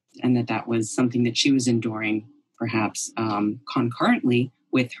that was something that she was enduring, perhaps concurrently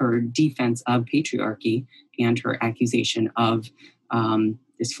with her defense of patriarchy and her accusation of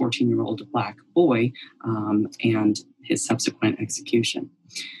this 14-year-old Black boy and his subsequent execution.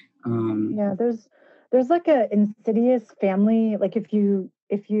 There's like a insidious family. Like if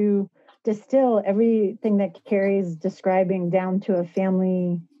you distill everything that Kari's describing down to a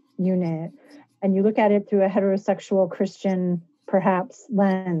family unit, and you look at it through a heterosexual Christian, perhaps,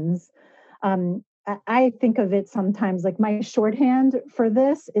 lens, I think of it sometimes like my shorthand for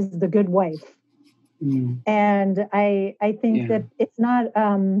this is the good wife. And I think that it's not,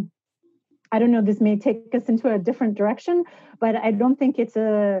 I don't know, this may take us into a different direction, but I don't think it's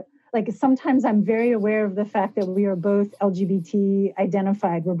sometimes I'm very aware of the fact that we are both LGBT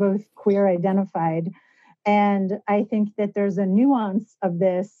identified. We're both queer identified. And I think that there's a nuance of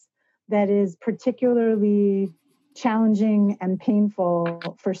this that is particularly challenging and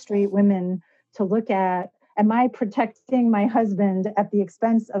painful for straight women to look at. Am I protecting my husband at the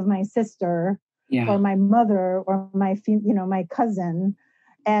expense of my sister? or my mother or my cousin.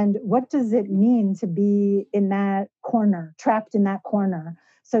 And what does it mean to be in that corner, trapped in that corner?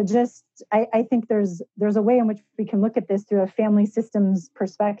 So I think there's a way in which we can look at this through a family systems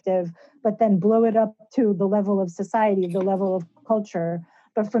perspective, but then blow it up to the level of society, the level of culture.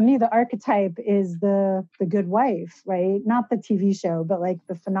 But for me, the archetype is the good wife, right? Not the TV show, but like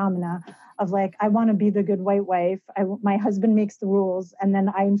the phenomena of like, I want to be the good white wife. My husband makes the rules and then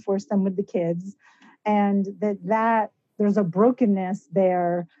I enforce them with the kids. And that there's a brokenness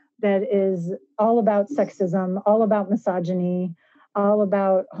there that is all about sexism, all about misogyny, all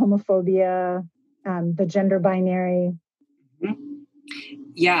about homophobia, the gender binary.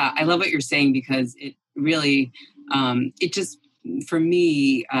 Yeah, I love what you're saying, because it really, it just, for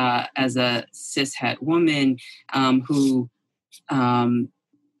me, as a cishet woman who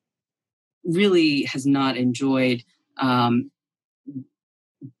really has not enjoyed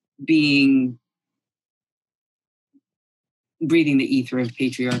breathing the ether of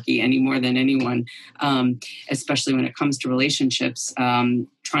patriarchy any more than anyone, especially when it comes to relationships,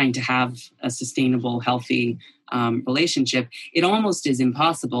 trying to have a sustainable, healthy relationship. It almost is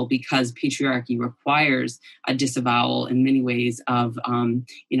impossible, because patriarchy requires a disavowal in many ways of,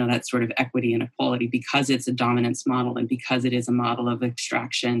 that sort of equity and equality, because it's a dominance model and because it is a model of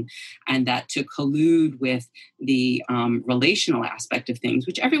extraction. And that to collude with the relational aspect of things,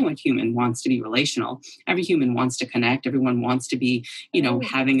 which everyone human wants to be relational. Every human wants to connect. Everyone wants to be,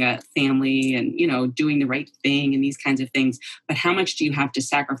 having a family and, doing the right thing and these kinds of things. But how much do you have to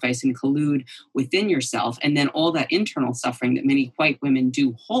sacrifice and collude within yourself? And then all that internal suffering that many white women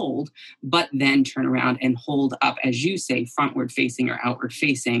do hold, but then turn around and hold up, as you say, frontward facing or outward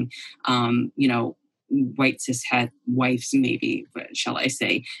facing, white cishet wives, maybe, shall I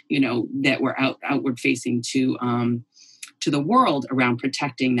say, that were outward facing to the world around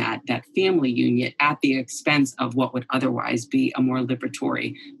protecting that family unit at the expense of what would otherwise be a more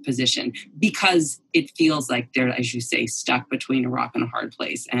liberatory position, because it feels like they're, as you say, stuck between a rock and a hard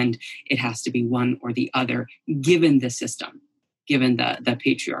place, and it has to be one or the other, given the system, given the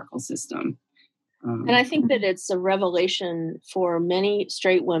patriarchal system. And I think that it's a revelation for many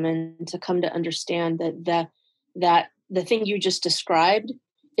straight women to come to understand that the thing you just described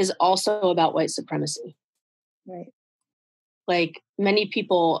is also about white supremacy. Right. Like, many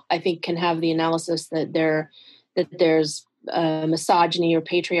people, I think, can have the analysis that there's misogyny or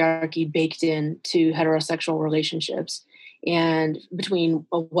patriarchy baked into heterosexual relationships and between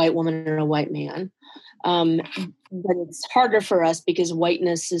a white woman and a white man. But it's harder for us because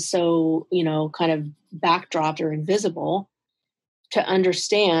whiteness is so, kind of backdropped or invisible, to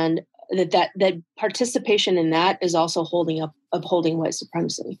understand that participation in that is also upholding white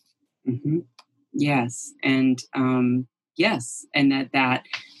supremacy. Mm-hmm. Yes. And yes. And that,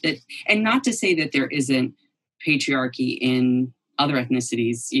 and not to say that there isn't patriarchy in other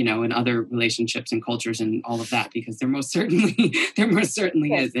ethnicities, in other relationships and cultures and all of that, because there most certainly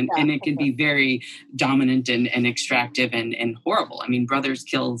Yes, is. And it can be very dominant and extractive and horrible. I mean, brothers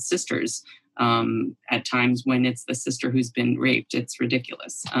kill sisters at times when it's the sister who's been raped. It's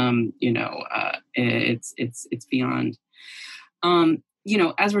ridiculous. It's beyond.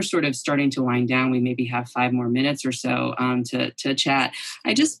 As we're sort of starting to wind down, we maybe have 5 more minutes or so to chat.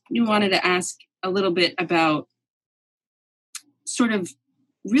 I just wanted to ask a little bit about sort of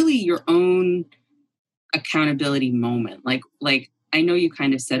really your own accountability moment. Like I know you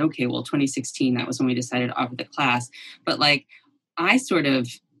kind of said, okay, well, 2016, that was when we decided to offer the class. But like, I sort of,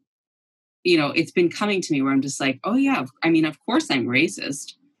 it's been coming to me where I'm just like, oh yeah, I mean, of course I'm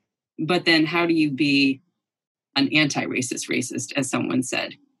racist. But then how do you be an anti-racist, as someone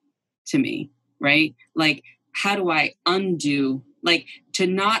said to me, right? Like, how do I undo, like, to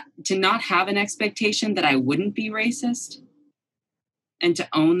not have an expectation that I wouldn't be racist, and to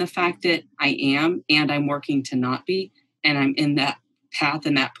own the fact that I am, and I'm working to not be, and I'm in that path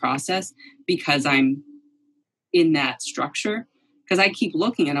and that process because I'm in that structure. Because I keep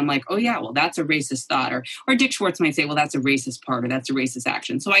looking and I'm like, oh yeah, well, that's a racist thought. Or Dick Schwartz might say, well, that's a racist part, or that's a racist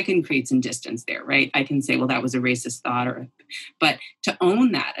action. So I can create some distance there, right? I can say, well, that was a racist thought. But to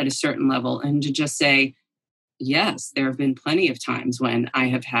own that at a certain level and to just say, yes, there have been plenty of times when I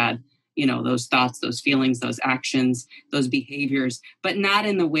have had, those thoughts, those feelings, those actions, those behaviors, but not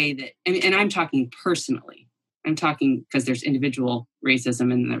in the way that, and I'm talking personally. I'm talking because there's individual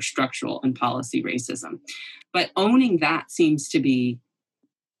racism and there's structural and policy racism. But owning that seems to be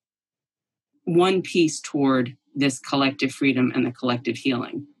one piece toward this collective freedom and the collective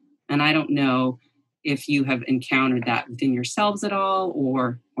healing. And I don't know if you have encountered that within yourselves at all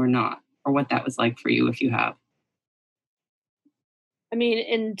or not, or what that was like for you, if you have. I mean,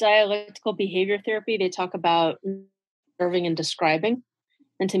 in dialectical behavior therapy, they talk about observing and describing.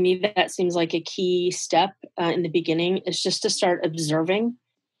 And to me, that seems like a key step in the beginning is just to start observing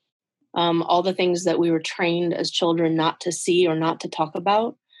all the things that we were trained as children not to see or not to talk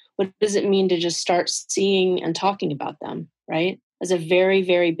about. What does it mean to just start seeing and talking about them, right? As a very,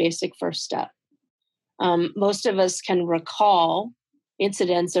 very basic first step. Most of us can recall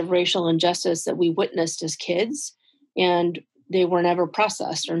incidents of racial injustice that we witnessed as kids, and they were never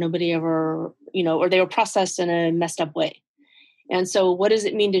processed, or nobody ever, or they were processed in a messed up way. And so what does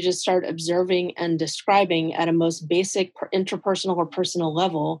it mean to just start observing and describing at a most basic interpersonal or personal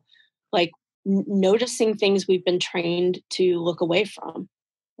level, like noticing things we've been trained to look away from,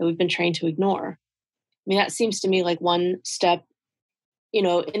 that we've been trained to ignore? I mean, that seems to me like one step,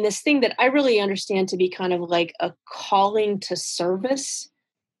 in this thing that I really understand to be kind of like a calling to service,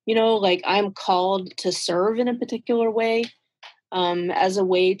 like I'm called to serve in a particular way, as a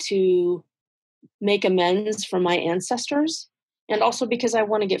way to make amends for my ancestors. And also because I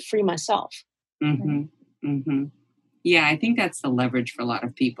want to get free myself. Mm-hmm. Mm-hmm. Yeah, I think that's the leverage for a lot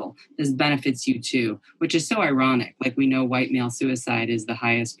of people. This benefits you too, which is so ironic. Like we know white male suicide is the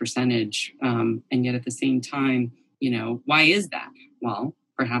highest percentage. And yet at the same time, why is that? Well,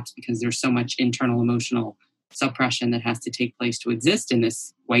 perhaps because there's so much internal emotional suppression that has to take place to exist in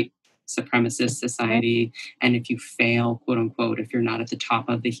this white supremacist society. And if you fail, quote unquote, if you're not at the top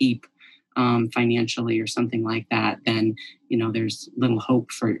of the heap, financially or something like that, then, there's little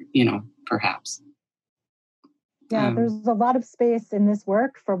hope for, perhaps. Yeah, there's a lot of space in this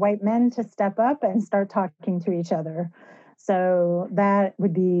work for white men to step up and start talking to each other. So that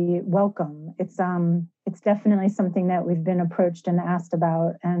would be welcome. It's definitely something that we've been approached and asked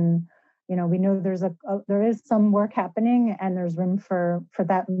about. And, we know there is some work happening, and there's room for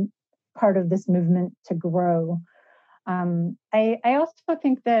that part of this movement to grow. I also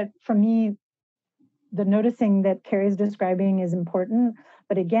think that for me, the noticing that Kari's describing is important.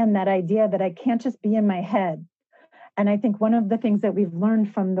 But again, that idea that I can't just be in my head. And I think one of the things that we've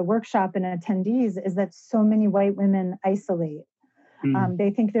learned from the workshop and attendees is that so many white women isolate. They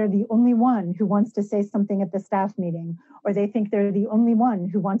think they're the only one who wants to say something at the staff meeting, or they think they're the only one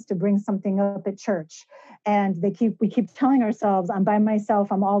who wants to bring something up at church. And we keep telling ourselves, I'm by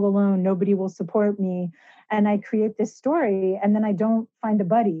myself, I'm all alone, nobody will support me. And I create this story, and then I don't find a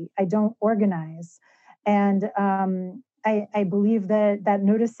buddy, I don't organize. And I believe that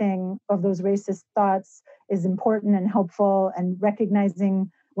noticing of those racist thoughts is important and helpful, and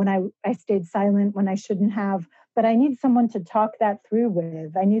recognizing when I stayed silent when I shouldn't have. But I need someone to talk that through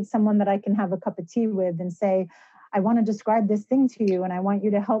with. I need someone that I can have a cup of tea with and say, I want to describe this thing to you, and I want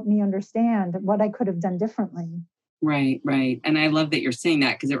you to help me understand what I could have done differently. Right. And I love that you're saying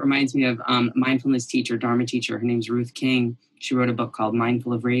that, because it reminds me of mindfulness teacher, Dharma teacher. Her name's Ruth King. She wrote a book called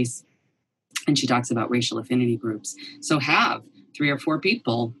Mindful of Race, and she talks about racial affinity groups. So have 3 or 4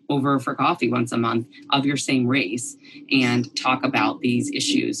 people over for coffee once a month of your same race and talk about these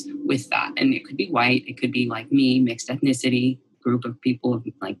issues with that. And it could be white, it could be like me, mixed ethnicity, group of people of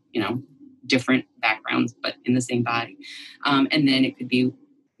like, different backgrounds, but in the same body. And then it could be,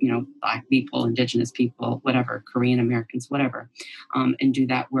 Black people, Indigenous people, whatever, Korean Americans, whatever, and do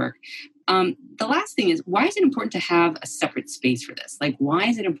that work. The last thing is, why is it important to have a separate space for this? Like, why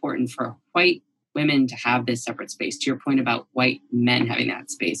is it important for white women to have this separate space? To your point about white men having that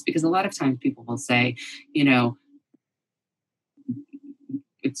space, because a lot of times people will say,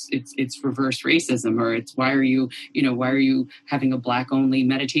 it's reverse racism, or it's why are you having a Black only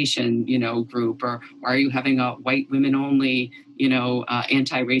meditation, group, or why are you having a white women only,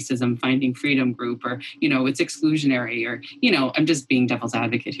 anti-racism finding freedom group, or, it's exclusionary, or, I'm just being devil's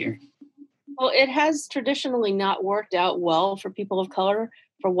advocate here. Well, it has traditionally not worked out well for people of color,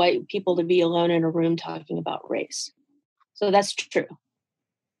 for white people to be alone in a room talking about race. So that's true.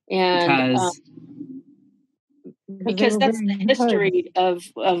 And because that's the history of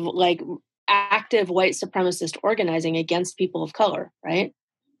like active white supremacist organizing against people of color, right?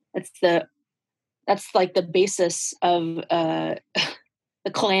 That's like the basis of the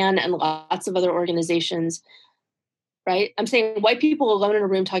Klan and lots of other organizations. Right? I'm saying white people alone in a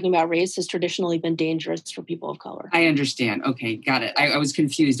room talking about race has traditionally been dangerous for people of color. I understand. Okay, got it. I was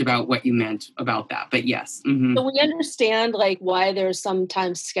confused about what you meant about that, but yes. Mm-hmm. So we understand like why there's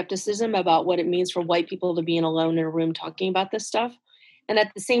sometimes skepticism about what it means for white people to be alone in a room talking about this stuff. And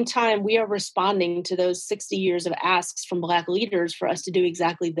at the same time, we are responding to those 60 years of asks from Black leaders for us to do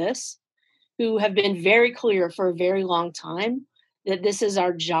exactly this, who have been very clear for a very long time that this is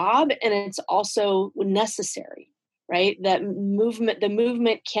our job and it's also necessary. Right? The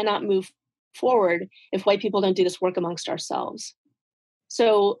movement cannot move forward if white people don't do this work amongst ourselves.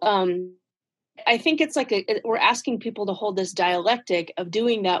 So I think it's like we're asking people to hold this dialectic of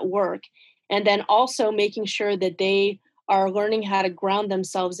doing that work, and then also making sure that they are learning how to ground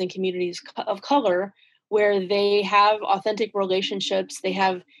themselves in communities of color where they have authentic relationships, they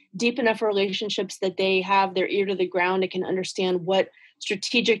have deep enough relationships that they have their ear to the ground and can understand what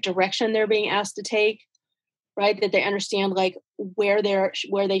strategic direction they're being asked to take, right? That they understand like where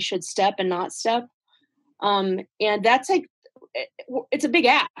they should step and not step. And that's like, it's a big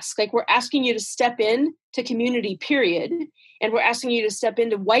ask. Like we're asking you to step in to community, period. And we're asking you to step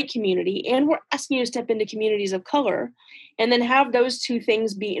into white community, and we're asking you to step into communities of color, and then have those two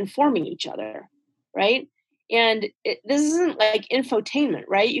things be informing each other, right? And this isn't like infotainment,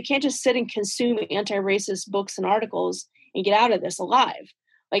 right? You can't just sit and consume anti-racist books and articles and get out of this alive.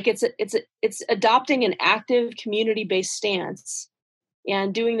 Like it's adopting an active community-based stance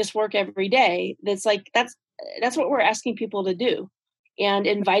and doing this work every day. That's what we're asking people to do and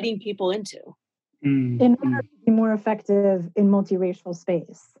inviting people into. In order to be more effective in multiracial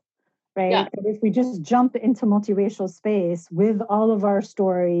space, right? Yeah. But if we just jump into multiracial space with all of our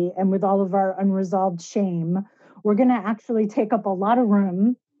story and with all of our unresolved shame, we're going to actually take up a lot of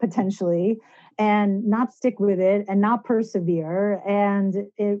room potentially and not stick with it and not persevere. And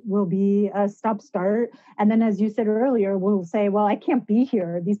it will be a stop-start. And then, as you said earlier, we'll say, well, I can't be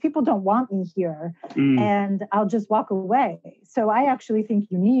here. These people don't want me here. And I'll just walk away. So I actually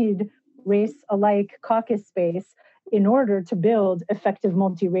think you need race-alike caucus space in order to build effective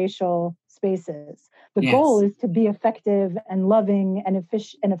multiracial spaces. The goal is to be effective and loving and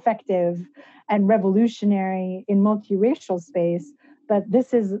effective and revolutionary in multiracial space. But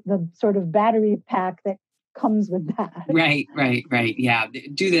this is the sort of battery pack that comes with that. Right. Yeah.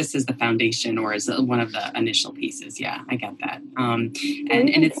 Do this as the foundation or as one of the initial pieces. Yeah, I get that. And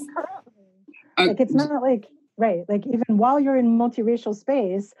it's like, it's not like, right. Like even while you're in multiracial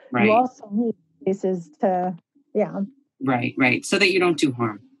space, you also need spaces to, Right. So that you don't do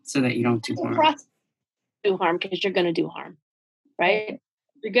harm. Do harm because you're going to do harm, right?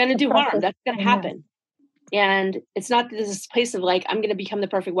 You're going to do harm. That's going to happen. And it's not this place of like, I'm going to become the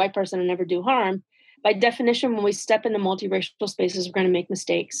perfect white person and never do harm. By definition, when we step into multiracial spaces, we're going to make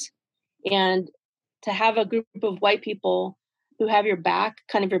mistakes. And to have a group of white people who have your back,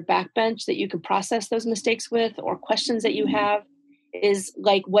 kind of your backbench that you can process those mistakes with or questions that you have is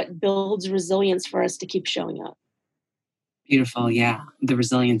like what builds resilience for us to keep showing up. Beautiful. Yeah. The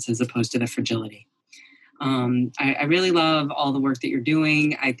resilience as opposed to the fragility. I really love all the work that you're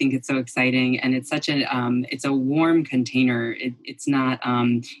doing. I think it's so exciting, and it's such it's a warm container. It's not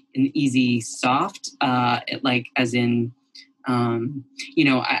an easy, soft, as in,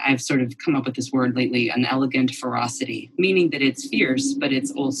 I've sort of come up with this word lately, an elegant ferocity, meaning that it's fierce, but it's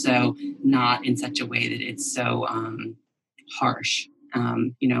also not in such a way that it's so harsh.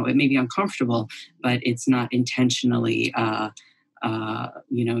 It may be uncomfortable, but it's not intentionally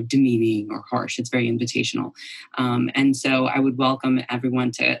demeaning or harsh. It's very invitational. And so I would welcome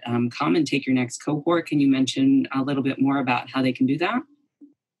everyone to come and take your next cohort. Can you mention a little bit more about how they can do that?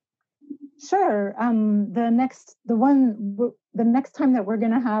 Sure. The next time that we're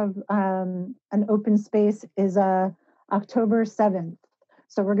going to have an open space is October 7th.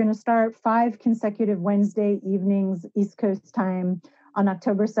 So we're going to start 5 consecutive Wednesday evenings, East Coast time, on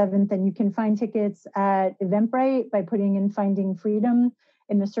October 7th, and you can find tickets at Eventbrite by putting in Finding Freedom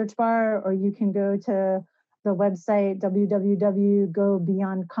in the search bar, or you can go to the website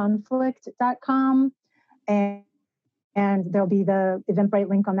www.gobeyondconflict.com, and there'll be the Eventbrite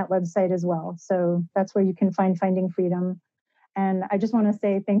link on that website as well. So that's where you can find Finding Freedom. And I just want to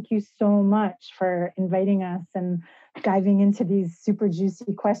say thank you so much for inviting us and diving into these super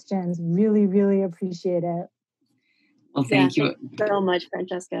juicy questions. Really, really appreciate it. Well, thank you so much,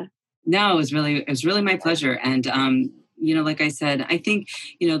 Francesca. No, it was really my pleasure. And, like I said, I think,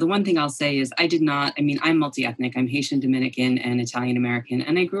 the one thing I'll say is I'm multi-ethnic. I'm Haitian, Dominican, and Italian American.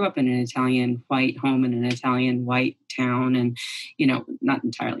 And I grew up in an Italian white home in an Italian white town and, not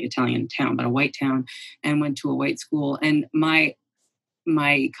entirely Italian town, but a white town, and went to a white school. And my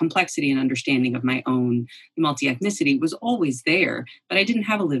complexity and understanding of my own multi-ethnicity was always there, but I didn't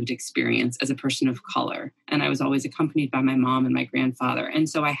have a lived experience as a person of color. And I was always accompanied by my mom and my grandfather. And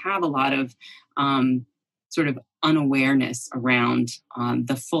so I have a lot of sort of unawareness around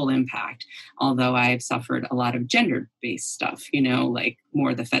the full impact, although I've suffered a lot of gender-based stuff, like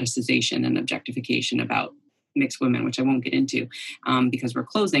more the fetishization and objectification about mixed women, which I won't get into because we're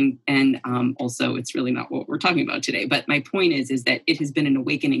closing. And also it's really not what we're talking about today. But my point is that it has been an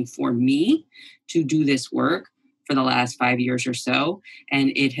awakening for me to do this work for the last 5 years or so.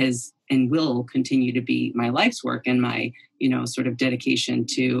 And it has and will continue to be my life's work and my, sort of dedication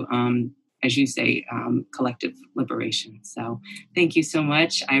to, as you say, collective liberation. So thank you so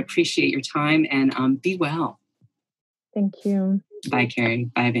much. I appreciate your time, and be well. Thank you. Bye, Kari.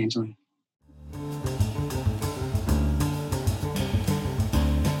 Bye, Evangeline.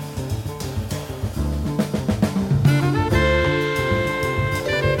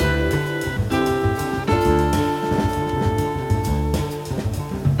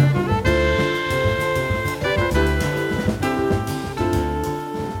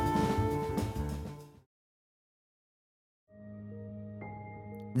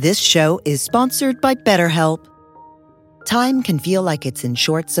 This show is sponsored by BetterHelp. Time can feel like it's in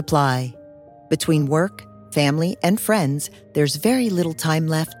short supply. Between work, family, and friends, there's very little time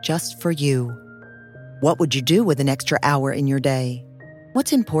left just for you. What would you do with an extra hour in your day?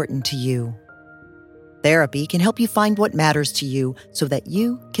 What's important to you? Therapy can help you find what matters to you so that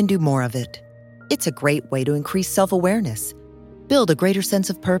you can do more of it. It's a great way to increase self-awareness, build a greater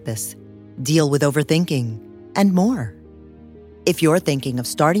sense of purpose, deal with overthinking, and more. If you're thinking of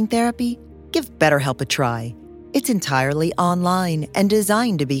starting therapy, give BetterHelp a try. It's entirely online and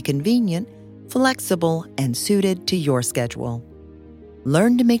designed to be convenient, flexible, and suited to your schedule.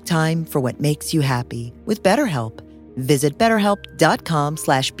 Learn to make time for what makes you happy with BetterHelp. Visit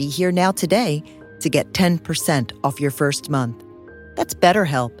BetterHelp.com/BeHereNow today to get 10% off your first month. That's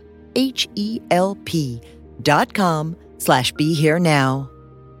BetterHelp, HELP.com/BeHereNow.